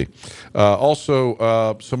have to be.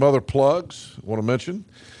 Also, some other plugs I want to mention.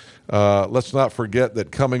 Let's not forget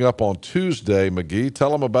that coming up on Tuesday, McGee,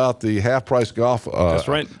 tell them about the half-price golf That's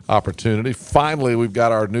right. opportunity. Finally, we've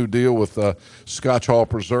got our new deal with Scotch Hall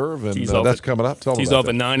Preserve, and that's coming up. Tell them Tees about off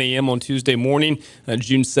that. at 9 a.m. on Tuesday morning,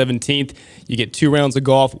 June 17th. You get 2 rounds of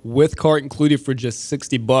golf with cart included for just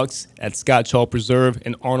 $60 at Scotch Hall Preserve,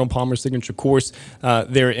 an Arnold Palmer signature course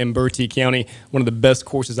there in Bertie County. One of the best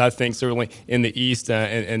courses, I think, certainly in the East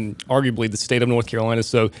and arguably the state of North Carolina.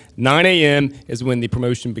 So 9 a.m. is when the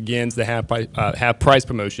promotion begins. The half price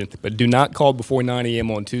promotion, but do not call before 9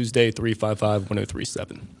 a.m. on Tuesday,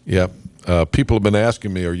 355-1037. Yep. People have been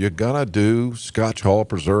asking me, are you going to do Scotch Hall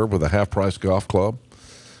Preserve with a half-price golf club?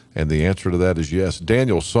 And the answer to that is yes.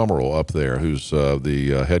 Daniel Summerall up there, who's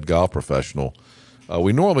the head golf professional,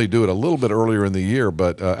 we normally do it a little bit earlier in the year,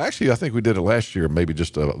 but actually I think we did it last year, maybe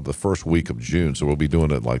just the first week of June, so we'll be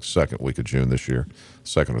doing it like second week of June this year,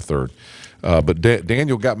 second or third. But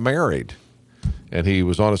Daniel got married and he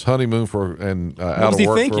was on his honeymoon out of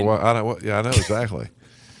work for a while. I know exactly.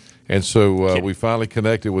 And so we finally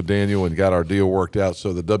connected with Daniel and got our deal worked out.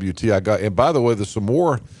 So the WTI got, and by the way, there's some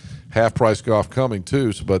more half-price golf coming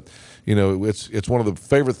too. So, but it's one of the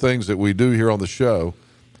favorite things that we do here on the show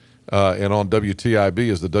and on WTIB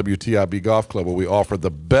is the WTIB Golf Club, where we offer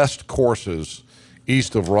the best courses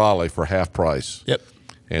east of Raleigh for half price. Yep.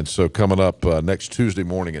 And so coming up next Tuesday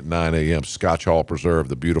morning at 9 a.m., Scotch Hall Preserve,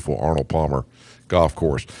 the beautiful Arnold Palmer Golf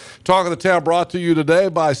Course. Talk of the Town brought to you today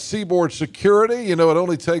by Seaboard Security. It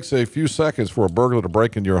only takes a few seconds for a burglar to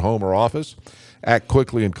break into your home or office. Act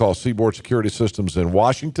quickly and call Seaboard Security Systems in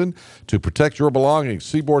Washington to protect your belongings.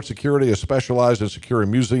 Seaboard Security has specialized in securing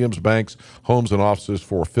museums, banks, homes, and offices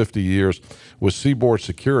for 50 years. With Seaboard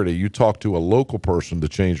Security, you talk to a local person to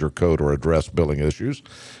change your code or address billing issues.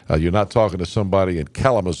 You're not talking to somebody in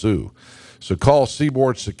Kalamazoo. So call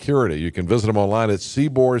Seaboard Security. You can visit them online at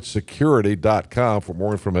seaboardsecurity.com for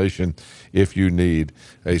more information if you need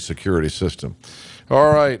a security system.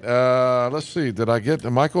 All right, let's see. Did I get,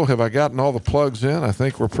 Michael, have I gotten all the plugs in? I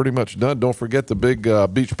think we're pretty much done. Don't forget the big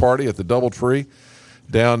beach party at the DoubleTree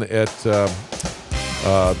down at the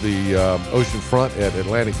ocean front at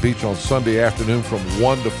Atlantic Beach on Sunday afternoon from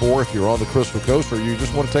 1 to 4. If you're on the Crystal Coast or you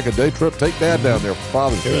just want to take a day trip, take Dad down there for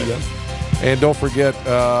Father's Day. There you go. And don't forget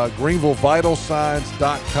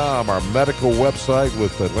GreenvilleVitalSigns.com, our medical website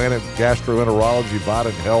with Atlantic Gastroenterology,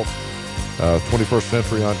 Vidant Health, 21st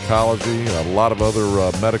Century Oncology, a lot of other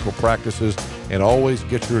medical practices, and always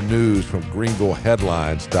get your news from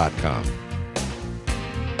GreenvilleHeadlines.com.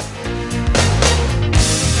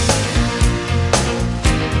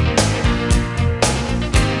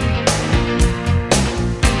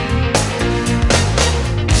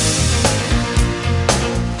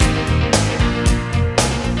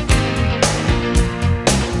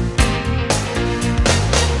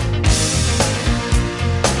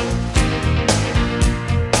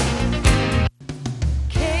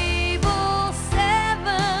 Cable 7,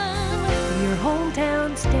 your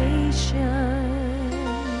hometown station.